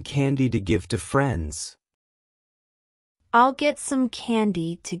get some candy to give to friends. I'll get some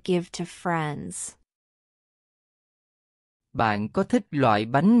candy to give to friends. Bạn có thích loại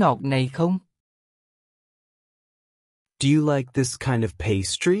bánh ngọt này không? Do you like this kind of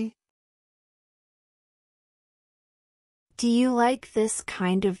pastry? Do you like this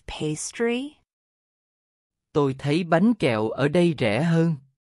kind of pastry? Tôi thấy bánh kẹo ở đây rẻ hơn.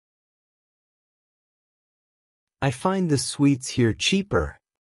 I find the sweets here cheaper.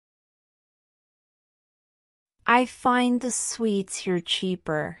 I find the sweets here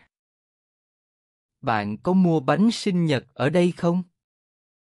cheaper. Bạn có mua bánh sinh nhật ở đây không?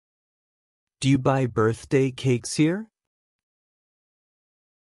 Do you buy birthday cakes here?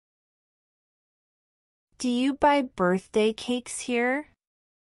 Do you buy birthday cakes here?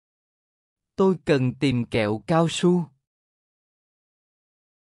 Tôi cần tìm kẹo cao su.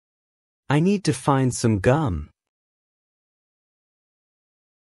 I need to find some gum.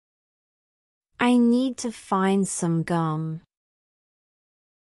 I need to find some gum.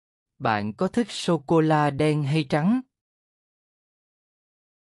 Bạn có thích sô-cô-la đen hay trắng?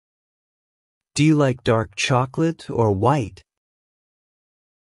 Do you like dark chocolate or white?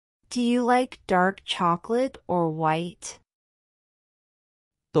 Do you like dark chocolate or white?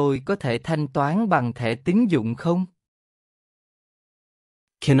 Tôi có thể thanh toán bằng thẻ tín dụng không?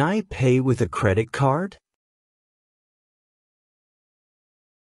 Can I pay with a credit card?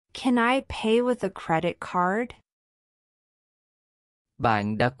 Can I pay with a credit card?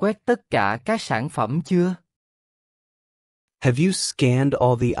 Bạn đã quét tất cả các sản phẩm chưa? Have you scanned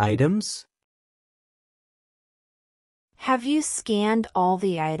all the items? Have you scanned all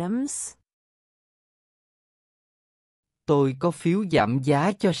the items? Tôi có phiếu giảm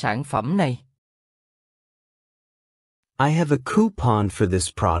giá cho sản phẩm này. I have a coupon for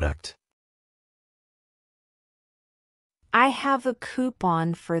this product. I have a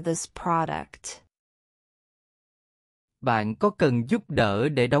coupon for this product. Bạn có cần giúp đỡ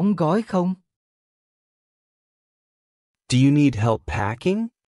để đóng gói không? Do you need help packing?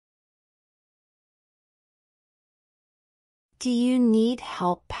 Do you need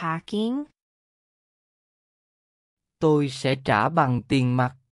help packing? Tôi sẽ trả bằng tiền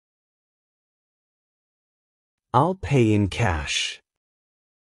mặt. I'll pay in cash.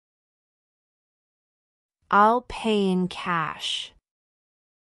 I'll pay in cash.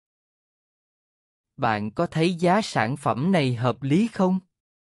 Bạn có thấy giá sản phẩm này hợp lý không?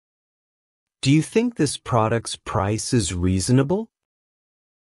 Do you think this product's price is reasonable?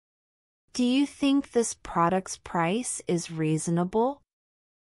 Do you think this product's price is reasonable?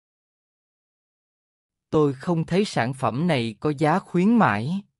 Tôi không thấy sản phẩm này có giá khuyến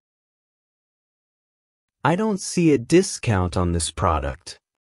mãi. I don't see a discount on this product.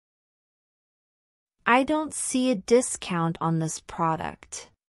 I don't see a discount on this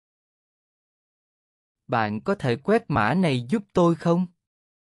product. Bạn có thể quét mã này giúp tôi không?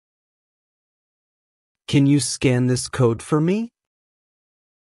 Can you scan this code for me?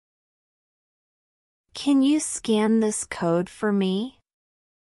 Can you scan this code for me?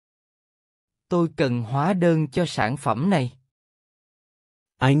 Tôi cần hóa đơn cho sản phẩm này.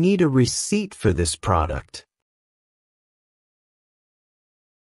 I need a receipt for this product.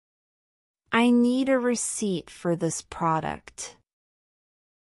 I need a receipt for this product.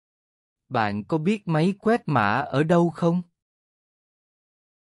 Bạn có biết máy quét mã ở đâu không?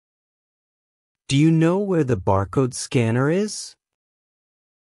 Do you know where the barcode scanner is?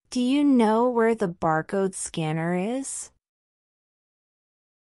 Do you know where the barcode scanner is?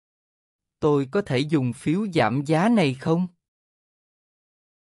 Tôi có thể dùng phiếu giảm giá này không?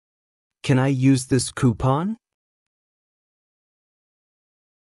 Can I use this coupon?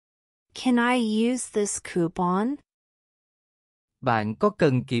 Can I use this coupon? Bạn có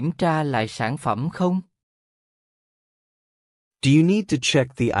cần kiểm tra lại sản phẩm không? Do you need to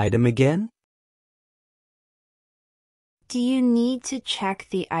check the item again? Do you need to check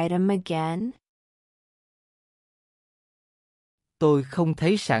the item again? Tôi không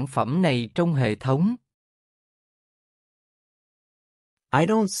thấy sản phẩm này trong hệ thống. I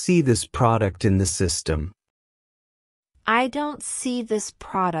don't see this product in the system. I don't see this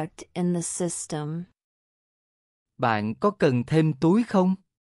product in the system. Bạn có cần thêm túi không?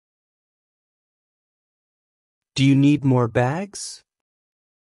 Do you need more bags?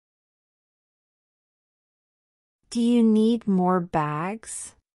 Do you need more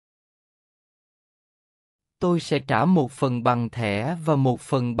bags? Tôi sẽ trả một phần bằng thẻ và một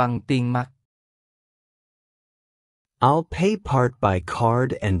phần bằng tiền mặt. I'll pay part by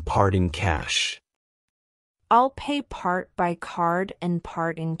card and part in cash. I'll pay part by card and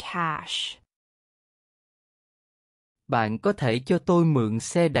part in cash. Bạn có thể cho tôi mượn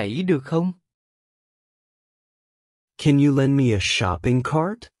xe đẩy được không? Can you lend me a shopping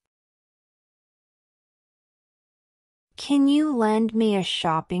cart? Can you lend me a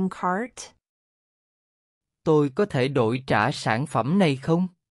shopping cart? Tôi có thể đổi trả sản phẩm này không?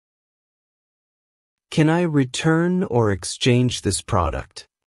 Can I return or exchange this product?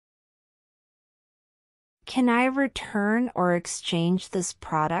 Can I return or exchange this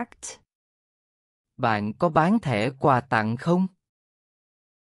product? Bạn có bán thẻ quà tặng không?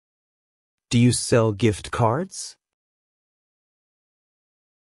 Do you sell gift cards?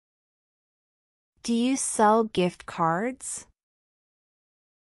 Do you sell gift cards?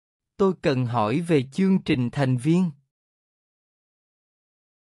 Tôi cần hỏi về chương trình thành viên.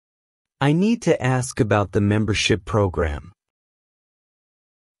 I need to ask about the membership program.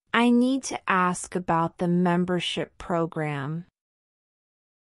 I need to ask about the membership program.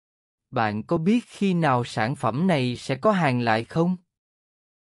 Bạn có biết khi nào sản phẩm này sẽ có hàng lại không?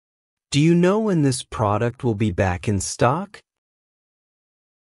 Do you know when this product will be back in stock?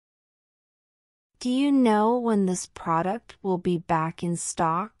 Do you know when this product will be back in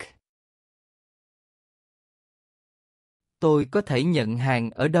stock? Tôi có thể nhận hàng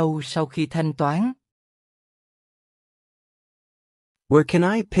ở đâu sau khi thanh toán? Where can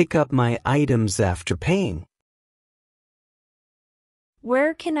I pick up my items after paying?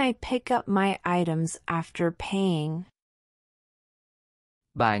 Where can I pick up my items after paying?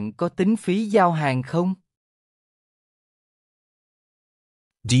 Bạn có tính phí giao hàng không?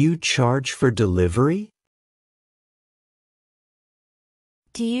 Do you charge for delivery?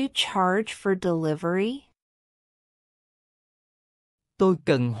 Do you charge for delivery? Tôi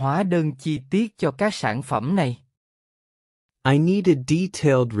cần hóa đơn chi tiết cho các sản phẩm này. I need a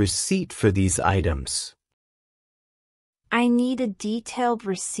detailed receipt for these items. I need a detailed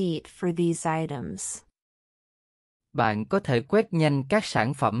receipt for these items. Bạn có thể quét nhanh các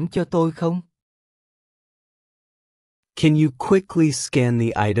sản phẩm cho tôi không? Can you quickly scan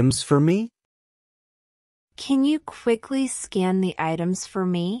the items for me? Can you quickly scan the items for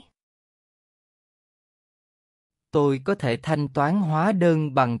me? Tôi có thể thanh toán hóa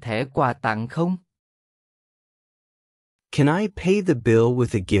đơn bằng thẻ quà tặng không? Can I pay the bill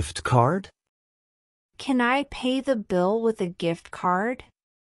with a gift card? Can I pay the bill with a gift card?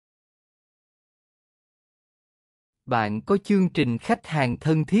 Bạn có chương trình khách hàng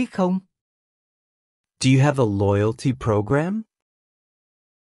thân thiết không? Do you have a loyalty program?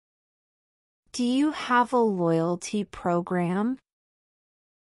 Do you have a loyalty program?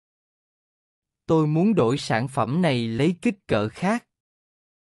 Tôi muốn đổi sản phẩm này lấy kích cỡ khác.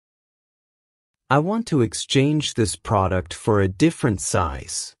 I want to exchange this product for a different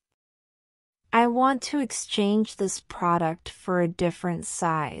size. I want to exchange this product for a different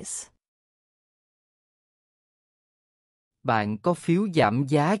size. Bạn có phiếu giảm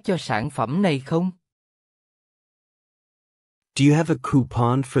giá cho sản phẩm này không? Do you have a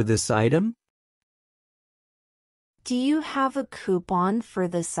coupon for this item? Do you have a coupon for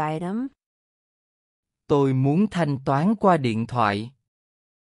this item? Tôi muốn thanh toán qua điện thoại.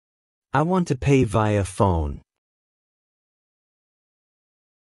 I want to pay via phone.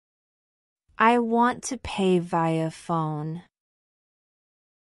 I want to pay via phone.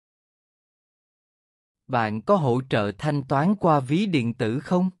 Bạn có hỗ trợ thanh toán qua ví điện tử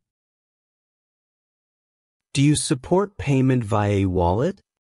không? Do you support payment via wallet?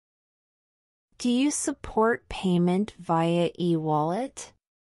 Do you support payment via e-wallet?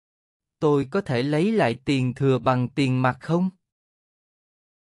 Tôi có thể lấy lại tiền thừa bằng tiền mặt không?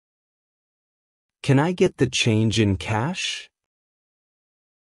 Can I get the change in cash?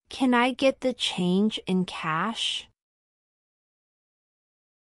 Can I get the change in cash?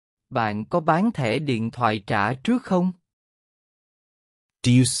 Bạn có bán thẻ điện thoại trả trước không?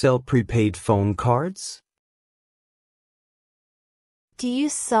 Do you sell prepaid phone cards? Do you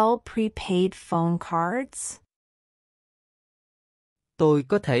sell prepaid phone cards? Tôi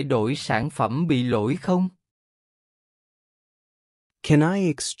có thể đổi sản phẩm bị lỗi không? Can I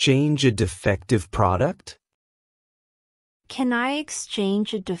exchange a defective product? Can I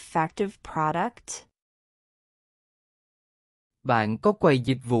exchange a defective product? Bạn có quầy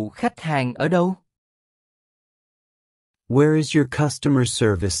dịch vụ khách hàng ở đâu? Where is your customer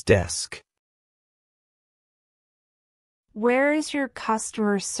service desk? Where is your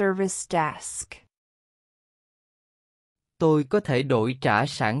customer service desk? Tôi có thể đổi trả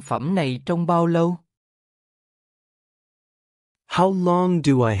sản phẩm này trong bao lâu? How long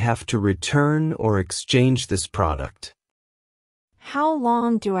do I have to return or exchange this product? How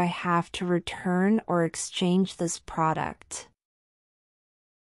long do I have to return or exchange this product?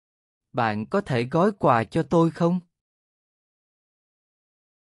 Bạn có thể gói quà cho tôi không?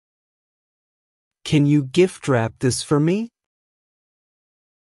 Can you gift wrap this for me?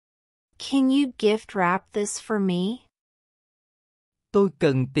 Can you gift wrap this for me? Tôi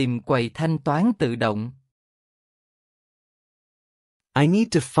cần tìm quầy thanh toán tự động. I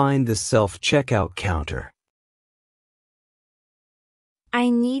need to find the self-checkout counter. I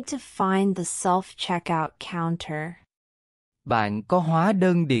need to find the self-checkout counter. Bạn có hóa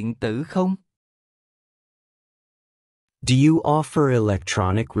đơn điện tử không? Do you offer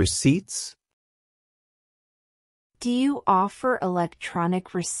electronic receipts? Do you offer electronic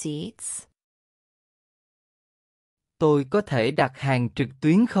receipts? Tôi có thể đặt hàng trực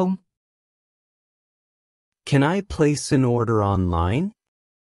tuyến không? Can I place an order online?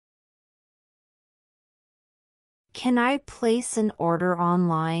 Can I place an order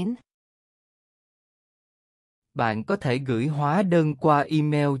online? Bạn có thể gửi hóa đơn qua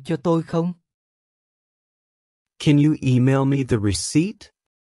email cho tôi không? Can you email me the receipt?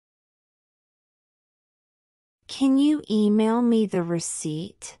 Can you email me the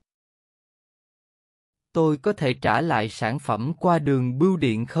receipt? Tôi có thể trả lại sản phẩm qua đường bưu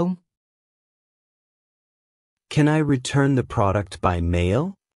điện không? Can I return the product by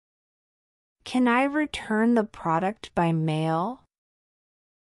mail? Can I return the product by mail?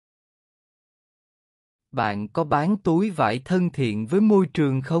 Bạn có bán túi vải thân thiện với môi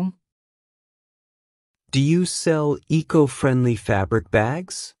trường không? Do you sell eco-friendly fabric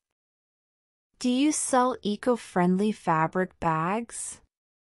bags? Do you sell eco-friendly fabric bags?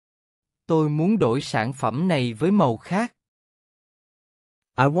 Tôi muốn đổi sản phẩm này với màu khác.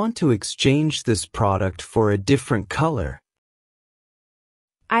 I want to exchange this product for a different color.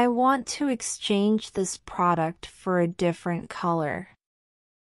 I want to exchange this product for a different color.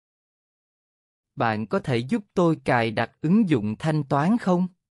 Bạn có thể giúp tôi cài đặt ứng dụng thanh toán không?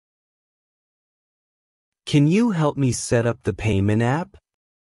 Can you help me set up the payment app?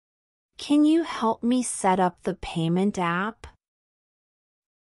 Can you help me set up the payment app?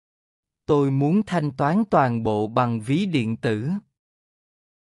 Tôi muốn thanh toán toàn bộ bằng ví điện tử.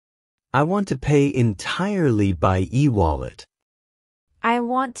 I want to pay entirely by e-wallet. I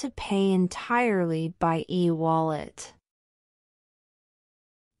want to pay entirely by e-wallet.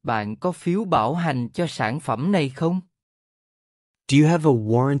 Bạn có phiếu bảo hành cho sản phẩm này không? Do you have a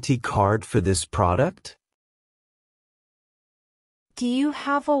warranty card for this product? Do you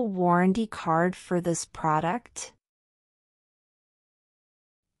have a warranty card for this product?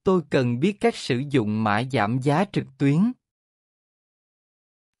 Tôi cần biết cách sử dụng mã giảm giá trực tuyến.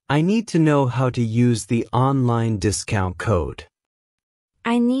 I need to know how to use the online discount code.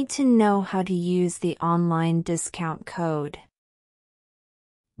 I need to know how to use the online discount code.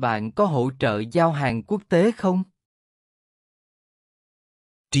 Bạn có hỗ trợ giao hàng quốc tế không?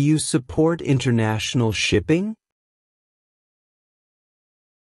 Do you support international shipping?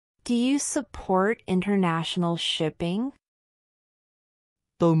 Do you support international shipping?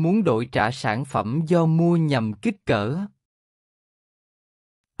 Tôi muốn đổi trả sản phẩm do mua nhầm kích cỡ.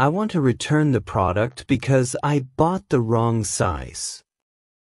 I want to return the product because I bought the wrong size.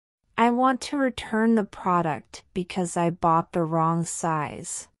 I want to return the product because I bought the wrong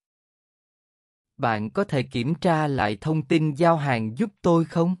size. Bạn có thể kiểm tra lại thông tin giao hàng giúp tôi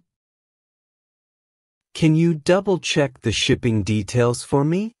không? Can you double-check the shipping details for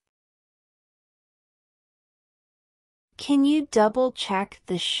me? Can you double-check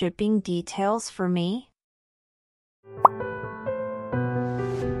the shipping details for me?